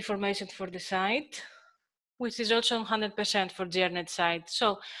can get the information for the site, which is also 100% for GRNET site.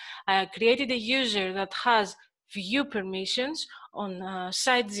 So I created a user that has view permissions on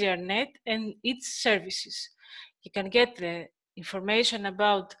site GRNET and its services. You can get the information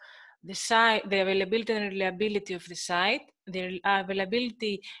about the site, the availability and reliability of the site, the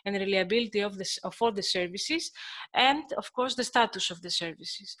availability and reliability of all the services, and of course the status of the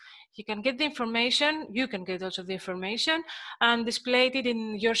services. You can get the information, you can get also the information and display it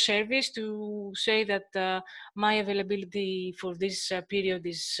in your service to say that my availability for this period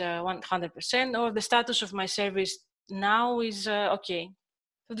is 100%, or the status of my service now is okay.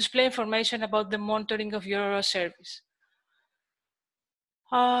 To display information about the monitoring of your service.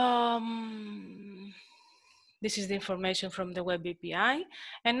 This is the information from the web API.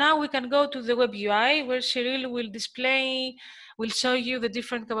 And now we can go to the web UI, where Cyril will show you the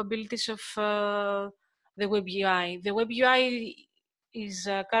different capabilities of the web UI. The web UI is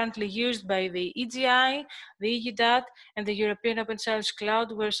currently used by the EGI, the EUDAT, and the European Open Source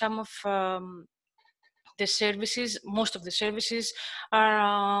Cloud, where some of the services, most of the services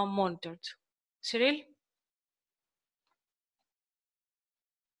are monitored. Cyril?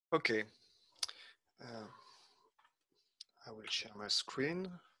 Okay. I will share my screen.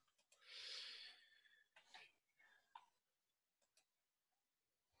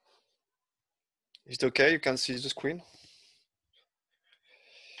 Is it okay? You can see the screen?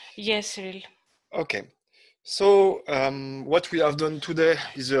 Yes, Cyril. Okay. So what we have done today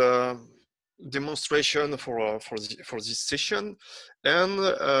is a demonstration for this session,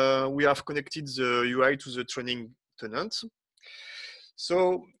 and we have connected the UI to the training tenant.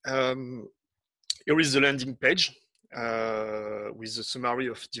 So here is the landing page with a summary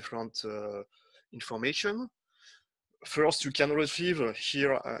of different information. First, you can retrieve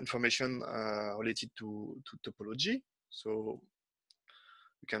here information related to topology. So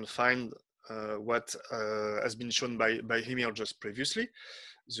you can find what has been shown by Himir just previously,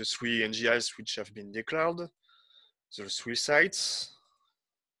 the 3 NGIs which have been declared, the 3 sites,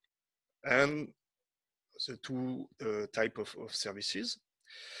 and the 2 type of services.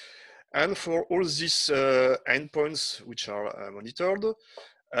 And for all these endpoints which are monitored,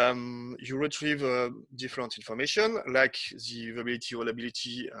 you retrieve different information, like the availability,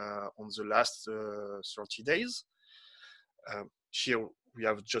 reliability on the last 30 days. Here we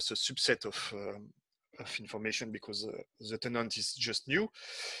have just a subset of information because the tenant is just new.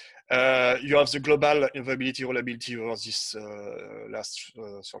 You have the global availability, reliability over this last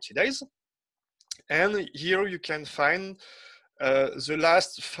 30 days. And here you can find the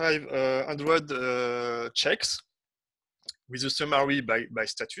last 500 checks with a summary by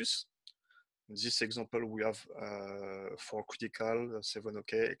status. In this example, we have 4 critical, 7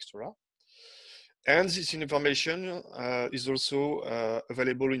 okay, etc. And this information is also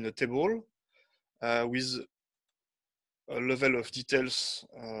available in a table with a level of details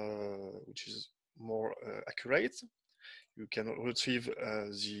which is more accurate. You can retrieve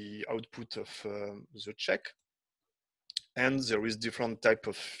the output of the check, and there is different type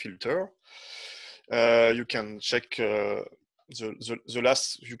of filter. You can check the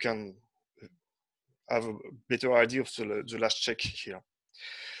last, you can have a better idea of the last check here.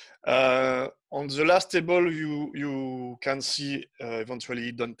 On the last table, you can see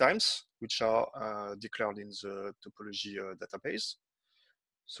eventually done times, which are declared in the topology database.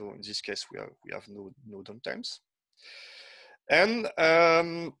 So in this case, we have no done times. And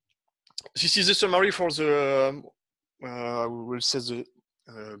this is a summary for the, we will say the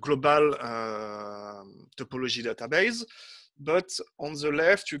global topology database. But on the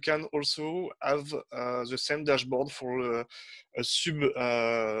left, you can also have the same dashboard for a sub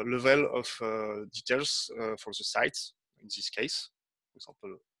level of details for the sites. In this case, for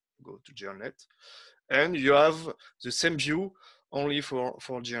example, go to GRNET, and you have the same view only for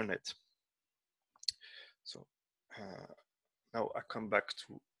GRNET. So now I come back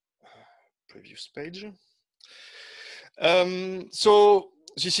to previous page. So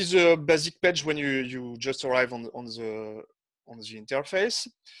this is a basic page when you just arrive on the interface.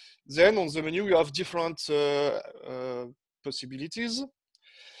 Then on the menu, you have different possibilities.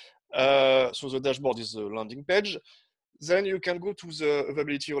 So the dashboard is the landing page. Then you can go to the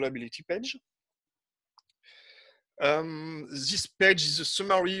availability reliability page. This page is a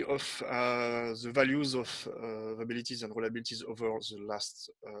summary of the values of availabilities and reliabilities over the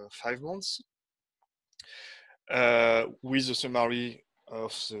last 5 months, with a summary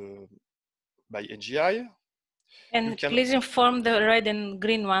of the by NGI. And please inform the red and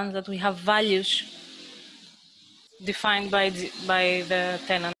green ones that we have values defined by the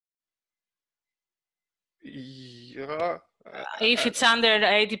tenant. Yeah. If it's under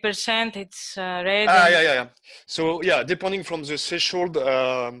 80%, it's red. Yeah. So yeah, depending from the threshold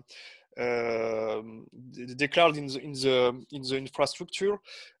declared in the infrastructure,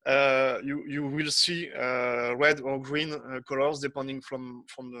 you will see red or green colors depending from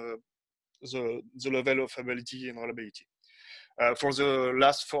the level of availability and reliability. For the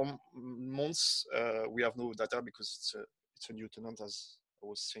last 4 months, we have no data because it's a new tenant, as I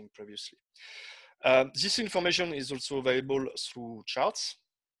was saying previously. This information is also available through charts.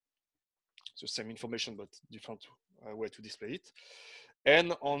 The same information, but different way to display it.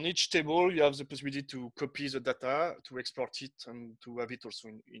 And on each table, you have the possibility to copy the data, to export it, and to have it also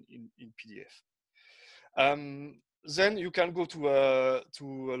in PDF. Then you can go to a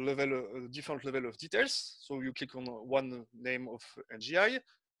different level of details. So you click on one name of NGI,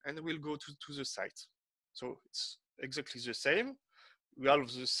 and we'll go to the site. So it's exactly the same. We have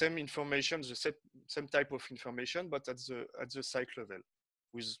the same information, the same type of information, but at the site level,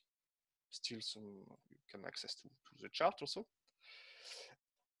 with still some you can access to the chart also.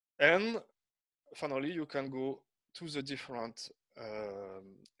 And finally, you can go to the different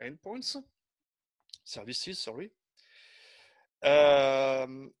endpoints, services, sorry.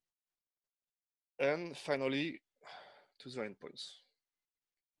 And finally, to the endpoints.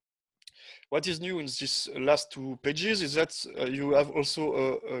 What is new in these last 2 pages is that you have also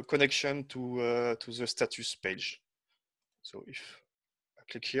a connection to the status page. So if I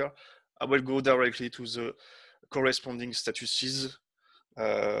click here, I will go directly to the corresponding statuses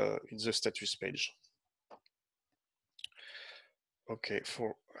in the status page. Okay,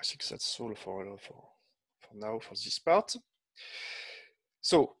 I think that's all for now for this part.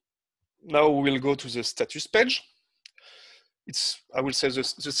 So now we'll go to the status page. It's, I will say, the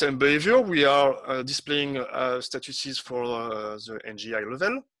same behavior. We are displaying statuses for the NGI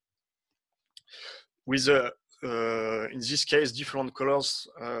level with in this case, different colors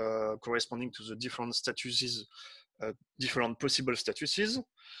corresponding to the different statuses, different possible statuses.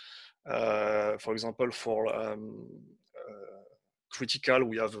 For example, for critical,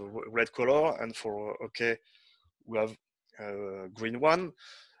 we have a red color, and for OK, we have a green one.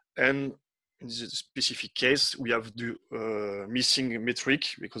 And in this specific case, we have the missing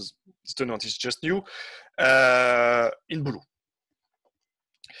metric because the tenant is just new in blue.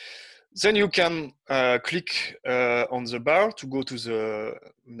 Then you can click on the bar to go to the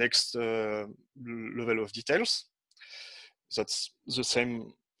next level of details. That's the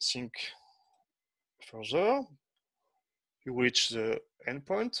same thing further. You reach the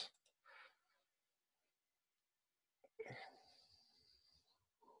endpoint.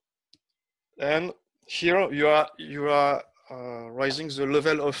 And here you are raising the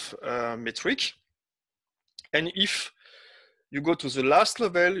level of metric. And if you go to the last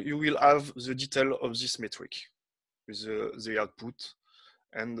level, you will have the detail of this metric with the output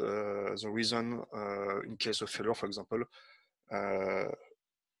and the reason in case of failure, for example, the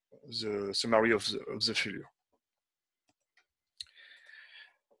summary of the failure.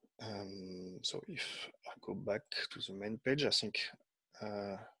 So if I go back to the main page, I think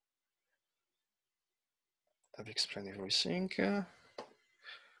I've explained everything.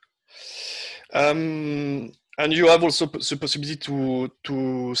 And you have also the possibility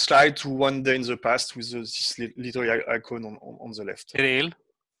to slide to 1 day in the past with this little icon on the left. Cyril?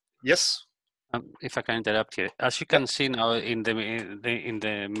 Yes? If I can interrupt here, as you can see now in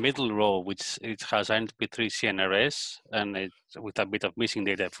the middle row, which it has NP3 CNRS, and it's with a bit of missing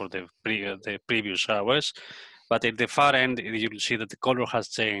data for the previous hours, but at the far end you'll see that the color has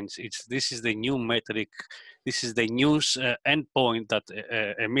changed. This is the new metric. This is the new endpoint that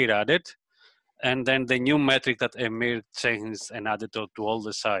Emir added, and then the new metric that Emir changed and added to all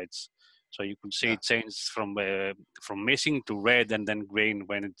the sites. So you can see it changed from missing to red and then green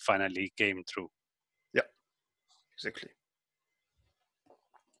when it finally came through. Yeah, exactly.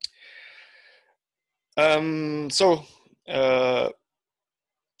 So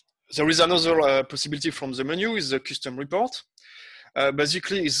there is another possibility from the menu is the custom report.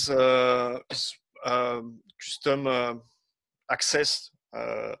 Basically, is custom access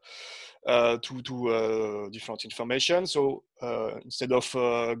different information. So instead of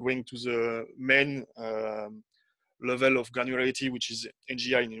going to the main level of granularity, which is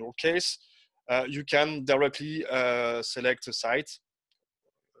NGI in your case, you can directly select a site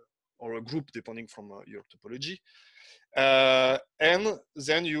or a group depending from your topology. And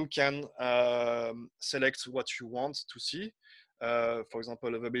then you can select what you want to see. For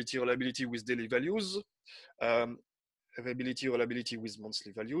example, availability, reliability with daily values, availability, reliability with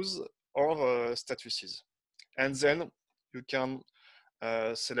monthly values, or statuses. And then you can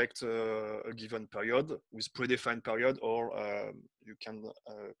select a given period with predefined period, or you can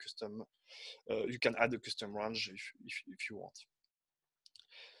you can add a custom range if you want.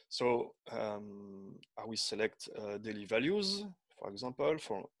 So I will select daily values, for example,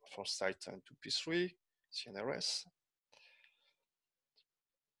 for site 2P3, CNRS.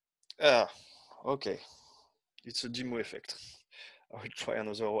 Okay, it's a demo effect. I will try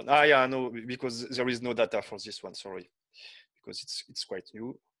another one. Yeah, no, because there is no data for this one, sorry, because it's quite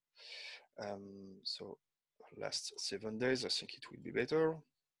new. So last 7 days, I think it will be better.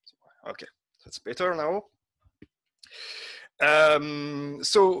 Okay, that's better now.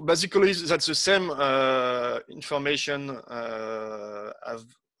 So basically, that's the same information I've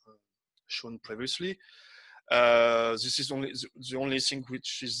shown previously. This is only the only thing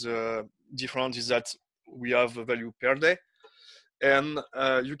which is different is that we have a value per day, and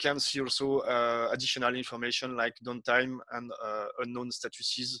you can see also additional information like downtime and unknown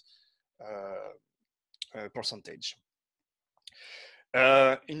statuses percentage.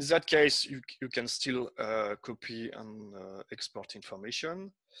 In that case, you can still copy and export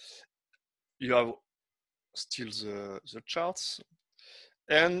information. You have still the charts,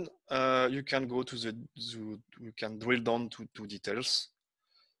 and you can go to you can drill down to details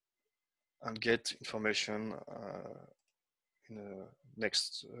and get information in the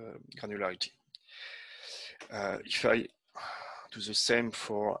next granularity. If I do the same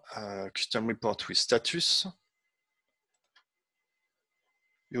for custom report with status,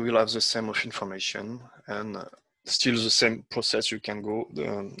 you will have the same of information and still the same process. You can go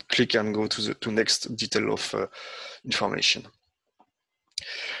click and go to the next detail of information.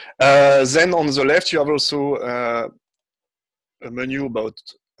 Then on the left, you have also a menu about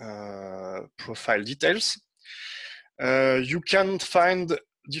profile details. You can find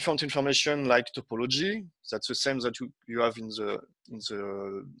different information like topology. That's the same that you have in the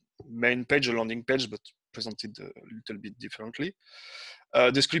main page, a landing page, but presented a little bit differently.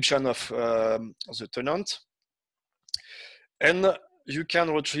 Description of the tenant, and you can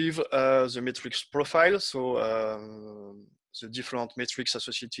retrieve the metrics profile, so the different metrics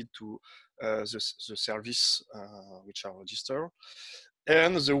associated to the service which are registered,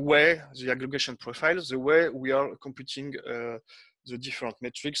 and the aggregation profile, the way we are computing the different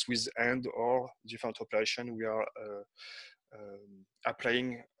metrics with and or different operation we are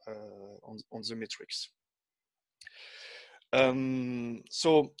applying on the metrics.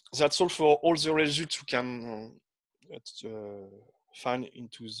 So that's all for all the results you can find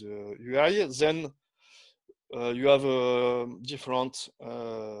into the UI. Then you have a different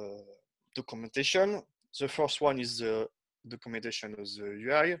documentation. The first one is the documentation of the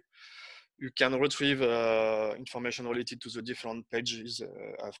UI. You can retrieve information related to the different pages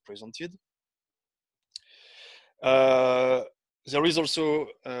I've presented. There is also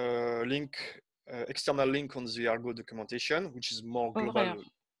a link, external link on the ARGO documentation, which is more global. Yeah.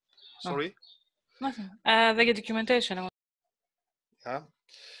 Sorry? Nothing. The documentation. Yeah.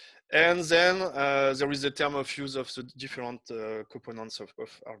 And then there is the term of use of the different components of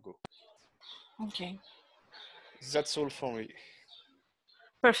ARGO. Okay. That's all for me.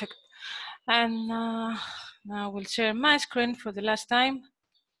 Perfect. And now we'll share my screen for the last time.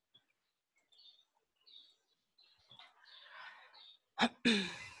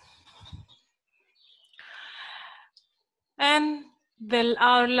 And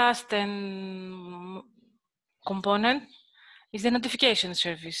our last component is the notification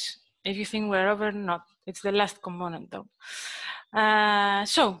service. If you think we're over, not. It's the last component though.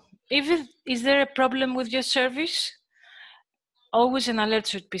 So, is there a problem with your service? Always an alert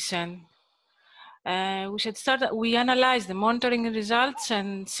should be sent. We analyze the monitoring results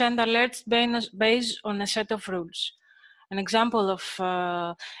and send alerts based on a set of rules. An example of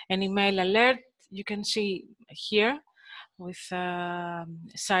an email alert you can see here with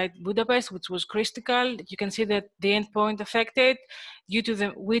site Budapest, which was critical. You can see that the endpoint affected due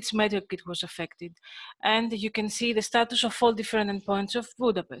to which metric it was affected. And you can see the status of all different endpoints of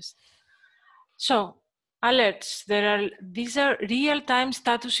Budapest. So, alerts, these are real-time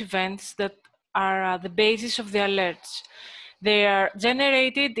status events that are the basis of the alerts. They are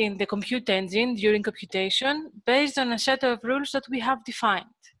generated in the compute engine during computation based on a set of rules that we have defined.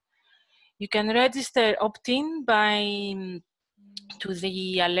 You can register opt-in to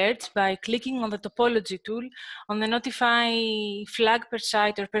the alerts by clicking on the topology tool on the notify flag per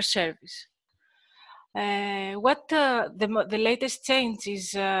site or per service. The latest change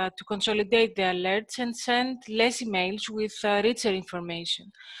is to consolidate the alerts and send less emails with richer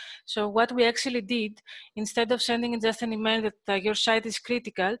information. So what we actually did, instead of sending just an email that your site is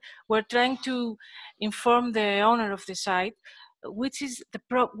critical, we're trying to inform the owner of the site which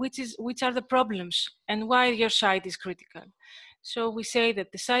are the problems and why your site is critical. So we say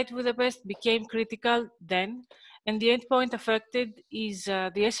that the site with the best became critical then, and the endpoint affected is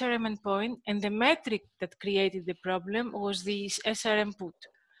the SRM endpoint, and the metric that created the problem was the SRM put.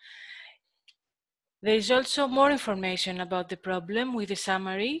 There is also more information about the problem with a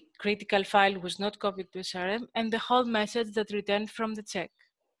summary, critical file was not copied to SRM, and the whole message that returned from the check.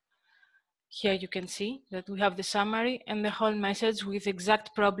 Here you can see that we have the summary and the whole message with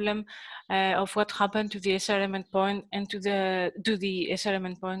exact problem of what happened to the SRM endpoint and to the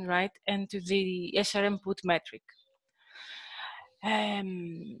SRM endpoint, right, and to the SRM put metric.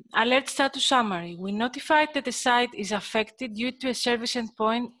 Alert status summary. We notified that the site is affected due to a service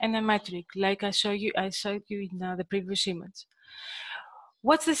endpoint and a metric, like I showed you in the previous image.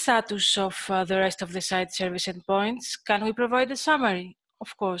 What's the status of the rest of the site service endpoints? Can we provide a summary?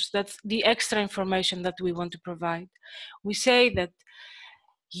 Of course, that's the extra information that we want to provide. We say that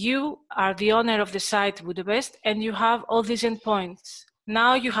you are the owner of the site with the best and you have all these endpoints.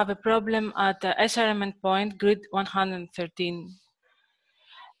 Now you have a problem at the SRM endpoint grid 113.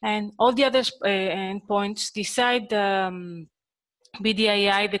 And all the other endpoints, the site BDII,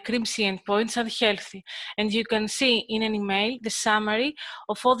 the CRIMC endpoints are healthy. And you can see in an email the summary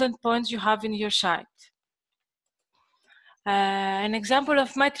of all the endpoints you have in your site. An example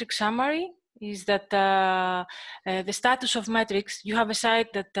of metric summary is that the status of metrics, you have a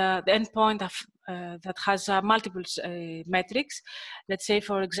site that the endpoint that has multiple metrics. Let's say,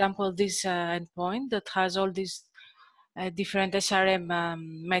 for example, this endpoint that has all these different SRM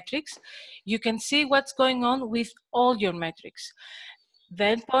metrics. You can see what's going on with all your metrics,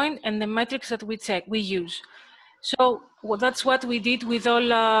 the endpoint and the metrics that we use. So that's what we did with all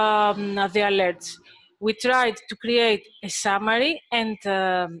the alerts. We tried to create a summary and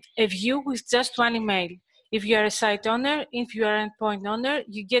a view with just one email. If you are a site owner, if you are an endpoint owner,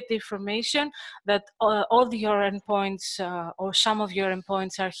 you get the information that all your endpoints or some of your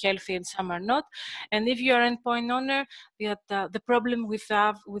endpoints are healthy and some are not. And if you are an endpoint owner, the problem with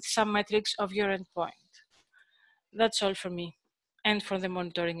some metrics of your endpoint. That's all for me and for the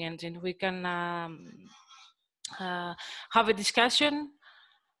monitoring engine. We can have a discussion.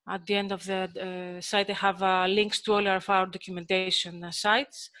 At the end of the site, I have links to all of our documentation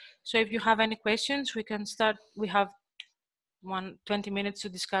sites. So if you have any questions, we can start. We have 20 minutes to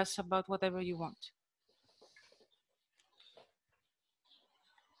discuss about whatever you want.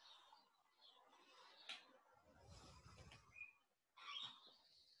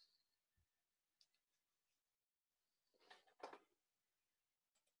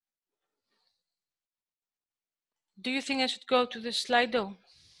 Do you think I should go to the Slido?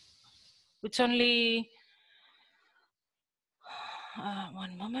 It's only,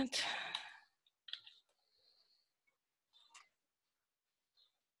 one moment.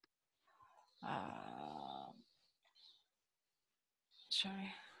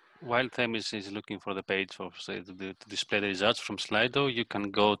 Sorry. While Themis is looking for the page for say, to display the results from Slido, you can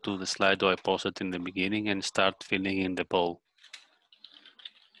go to the Slido I posted in the beginning and start filling in the poll.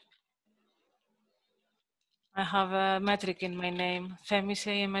 I have a metric in my name, Themis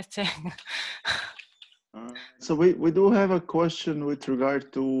AMSC. So we do have a question with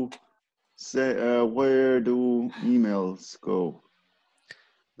regard to say where do emails go?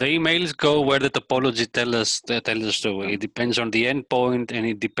 The emails go where the topology tells us to. It depends on the endpoint and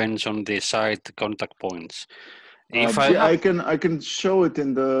it depends on the site contact points. If I can show it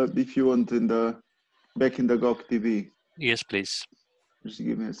in the, if you want, in the back in the GOG TV. Yes, please. Just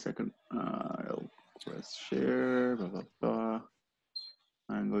give me a second. I'll press share. Blah, blah, blah.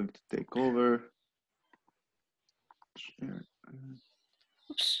 I'm going to take over. Share.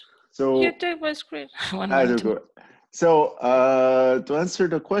 Oops. So You take my screen. So to answer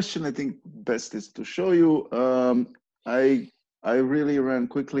the question, I think best is to show you. I really ran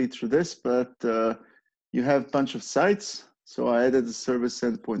quickly through this, but you have a bunch of sites. So I added the service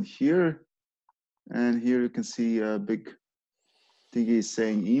endpoint here, and here you can see a big thingy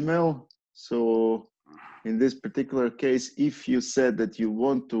saying email. So in this particular case, if you said that you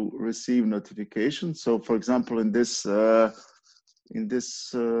want to receive notifications, so for example, in this in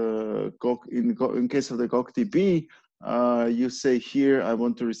this in case of the GOG-DB, you say here, I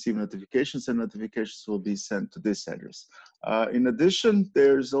want to receive notifications, and notifications will be sent to this address. In addition,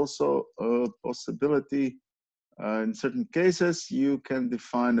 there's also a possibility in certain cases, you can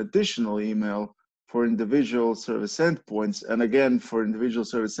define additional email for individual service endpoints. And again, for individual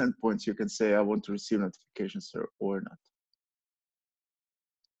service endpoints, you can say, I want to receive notifications or not.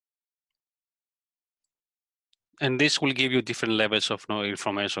 And this will give you different levels of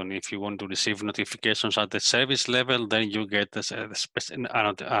information. If you want to receive notifications at the service level, then you get this,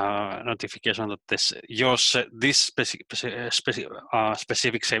 notification that this specific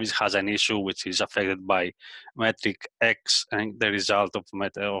service has an issue which is affected by metric X and the result of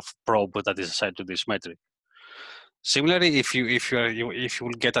probe that is assigned to this metric. Similarly, if you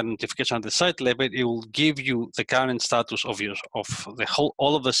will get a notification at the site level, it will give you the current status of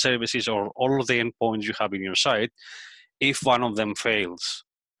all of the services or all of the endpoints you have in your site, if one of them fails.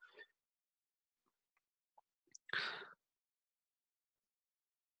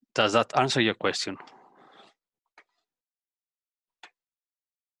 Does that answer your question?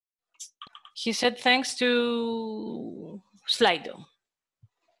 He said thanks to Slido.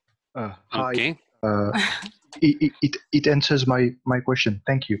 Hi. Okay. It answers my question.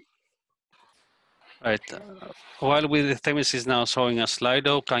 Thank you. Right. While Themis is now showing a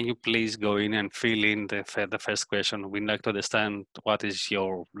Slido, can you please go in and fill in the first question? We'd like to understand what is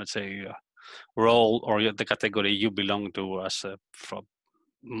your, let's say, role or the category you belong to as from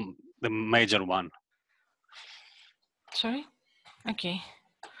the major one. Sorry? Okay.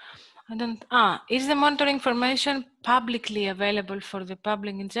 I don't, is the monitoring information publicly available for the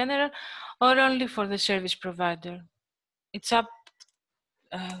public in general or only for the service provider? It's up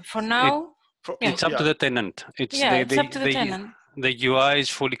for now. It's up to the tenant. It's up to the tenant. The UI is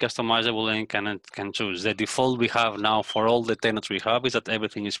fully customizable and can choose. The default we have now for all the tenants we have is that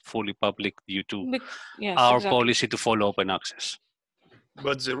everything is fully public due to our policy to follow open access.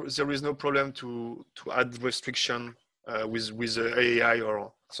 But there is no problem to add restriction with AI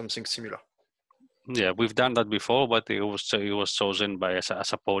or something similar. Yeah, we've done that before, but it was chosen by as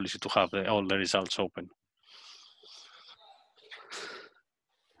a policy to have all the results open.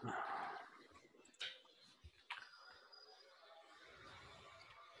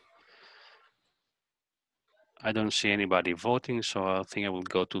 I don't see anybody voting, so I think I will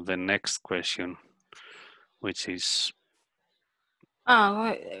go to the next question, which is.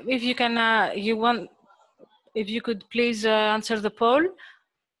 If you can, if you could please answer the poll.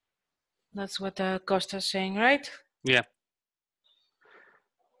 That's what Costa's saying, right? Yeah.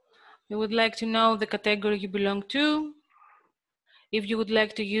 You would like to know the category you belong to. If you would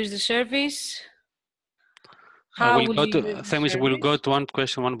like to use the service. Themis, we'll go to one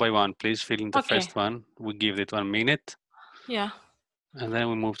question one by one. Please fill in the first one. We give it 1 minute. Yeah. And then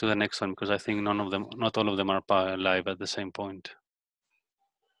we move to the next one because I think not all of them are live at the same point.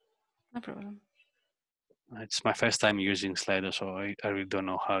 No problem. It's my first time using Slido, so I really don't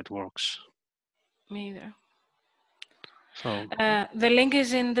know how it works. Me either. So the link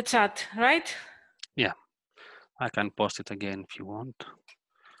is in the chat, right? Yeah, I can post it again if you want.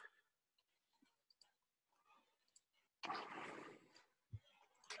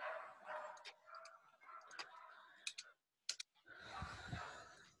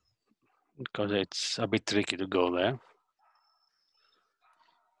 Because it's a bit tricky to go there.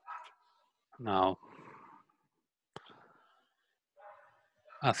 Now,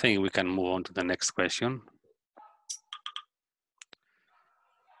 I think we can move on to the next question.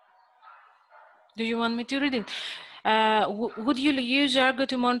 Do you want me to read it? Would you use Argo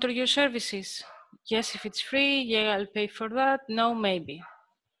to monitor your services? Yes, if it's free. Yeah, I'll pay for that. No, maybe.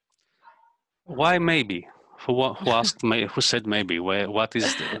 Why maybe? Who asked me? Who said maybe? What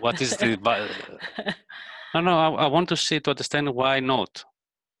is the? No. I want to see to understand why not.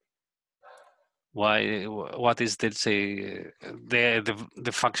 Why? What is the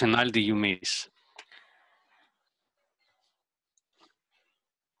functionality you miss?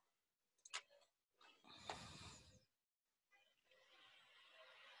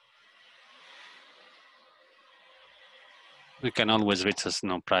 We can always reach us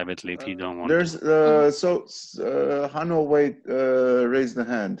privately if you don't want. There's Hanno raised the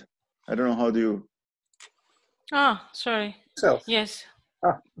hand. I don't know how do you. Sorry. Self. Yes.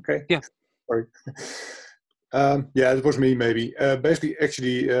 Okay. Yeah. Sorry. Yeah, it was me maybe. Basically,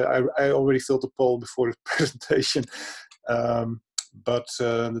 actually, I already filled the poll before the presentation, but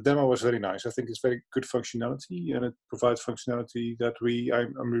the demo was very nice. I think it's very good functionality, and it provides functionality that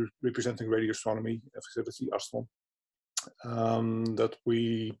I'm representing radio astronomy facility, Aston. that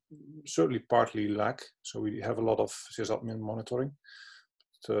we certainly partly lack. So we have a lot of sysadmin monitoring,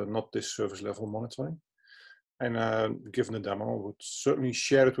 but not this service level monitoring. And given the demo, I would certainly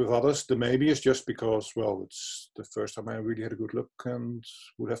share it with others. The maybe is just because, well, it's the first time I really had a good look and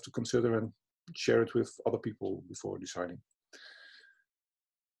would have to consider and share it with other people before deciding.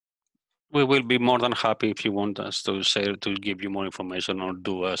 We will be more than happy if you want us to share, to give you more information or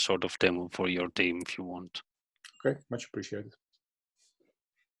do a sort of demo for your team if you want. Okay, much appreciated.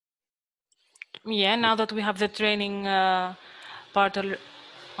 Yeah, now that we have the training part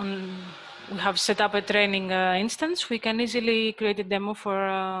on, we have set up a training instance, we can easily create a demo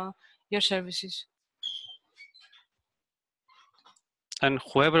for your services. And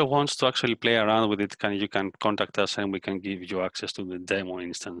whoever wants to actually play around with it, you can contact us and we can give you access to the demo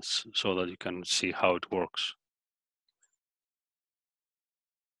instance so that you can see how it works.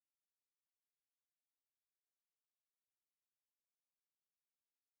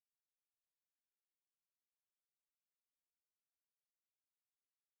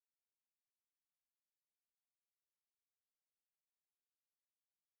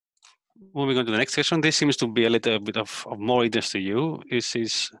 Moving on to the next section, this seems to be a little bit of more interest to you.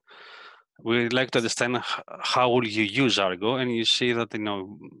 We'd like to understand how will you use Argo, and you see that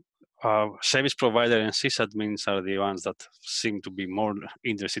service provider and sysadmins are the ones that seem to be more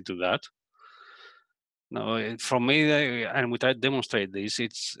interested to that. Now, for me, and we try to demonstrate this,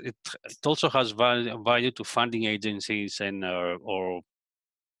 it also has value to funding agencies and or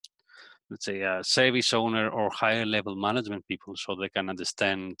let's say service owner or higher level management people, so they can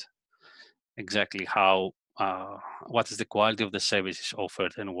understand exactly how what is the quality of the services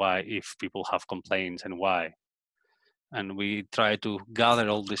offered and why, if people have complaints and why. And we try to gather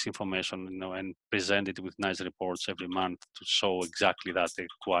all this information, and present it with nice reports every month to show exactly that, the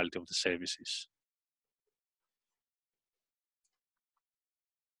quality of the services.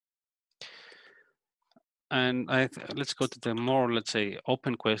 And let's go to the more, let's say,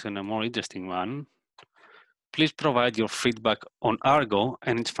 open question, a more interesting one. Please provide your feedback on Argo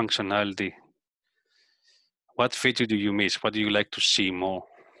and its functionality. What feature do you miss? What do you like to see more?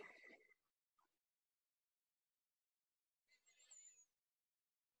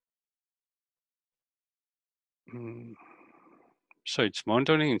 So it's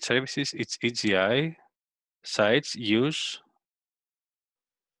monitoring, it's services, it's EGI, sites, use,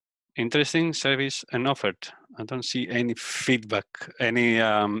 interesting, service, and offered. I don't see any feedback, any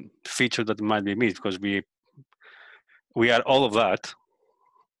feature that might be missed, because we are all of that.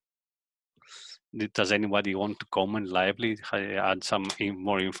 Does anybody want to comment lively, add some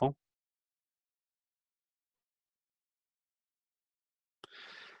more info?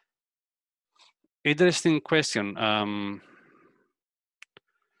 Interesting question.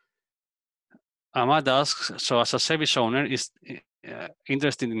 Ahmad asks, so as a service owner is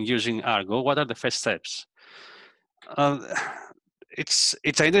interested in using Argo, what are the first steps? It's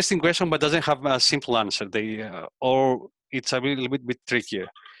an interesting question, but doesn't have a simple answer. Or it's a little bit trickier.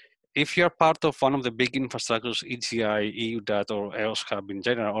 If you're part of one of the big infrastructures, EGI, EUDAT, or EOSC-hub in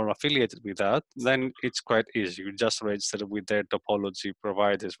general, or affiliated with that, then it's quite easy. You just register with their topology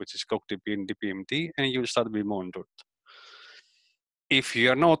providers, which is CockDP and DPMT, and you start to be monitored. If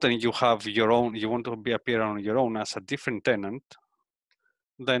you're not and you have your own, you want to appear on your own as a different tenant,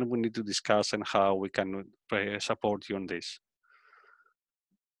 then we need to discuss and how we can support you on this.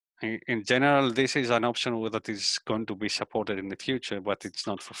 In general, this is an option that is going to be supported in the future, but it's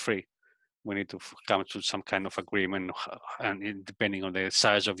not for free. We need to come to some kind of agreement, and depending on the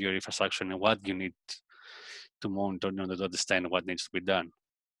size of your infrastructure and what you need to monitor in order to understand what needs to be done.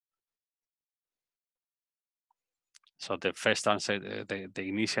 So the first answer, the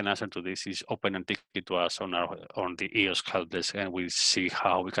initial answer to this is open and ticket to us on the EOSC help desk, and we'll see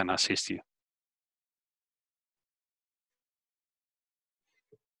how we can assist you.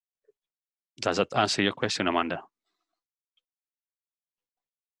 Does that answer your question, Amanda?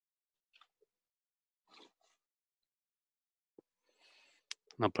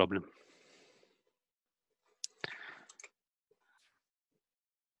 No problem.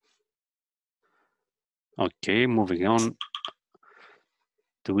 Okay, moving on.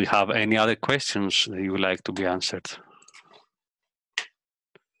 Do we have any other questions that you would like to be answered?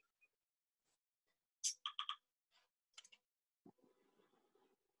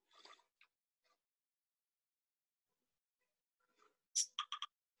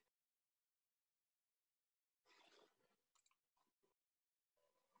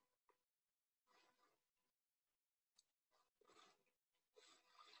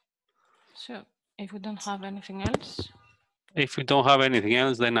 So if we don't have anything else, If you don't have anything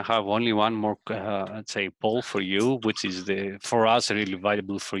else, then I have only one more, let's say, poll for you, which is for us really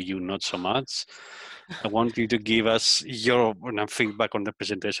valuable, for you not so much. I want you to give us your feedback on the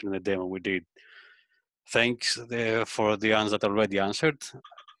presentation and the demo we did. Thanks for the ones that already answered,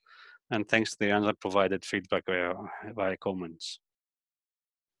 and thanks to the ones that provided feedback via comments.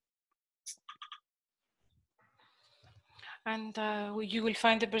 And you will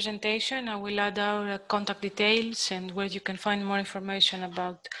find the presentation. I will add our contact details and where you can find more information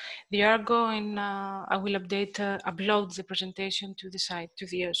about the Argo, and I will upload the presentation to the site, to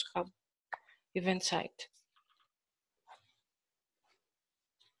the EOSC-hub event site.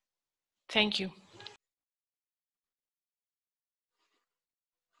 Thank you.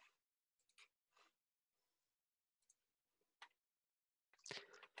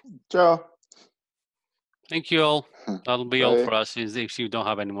 Ciao. Thank you all. That'll be all Bye. for us. If you don't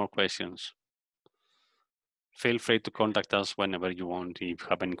have any more questions, feel free to contact us whenever you want. If you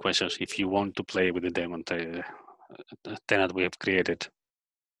have any questions, if you want to play with the demo tenant we have created.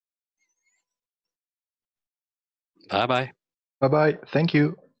 Bye-bye. Bye-bye. Thank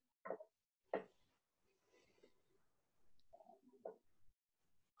you.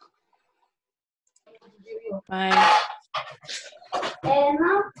 Bye.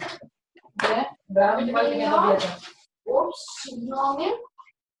 Ops,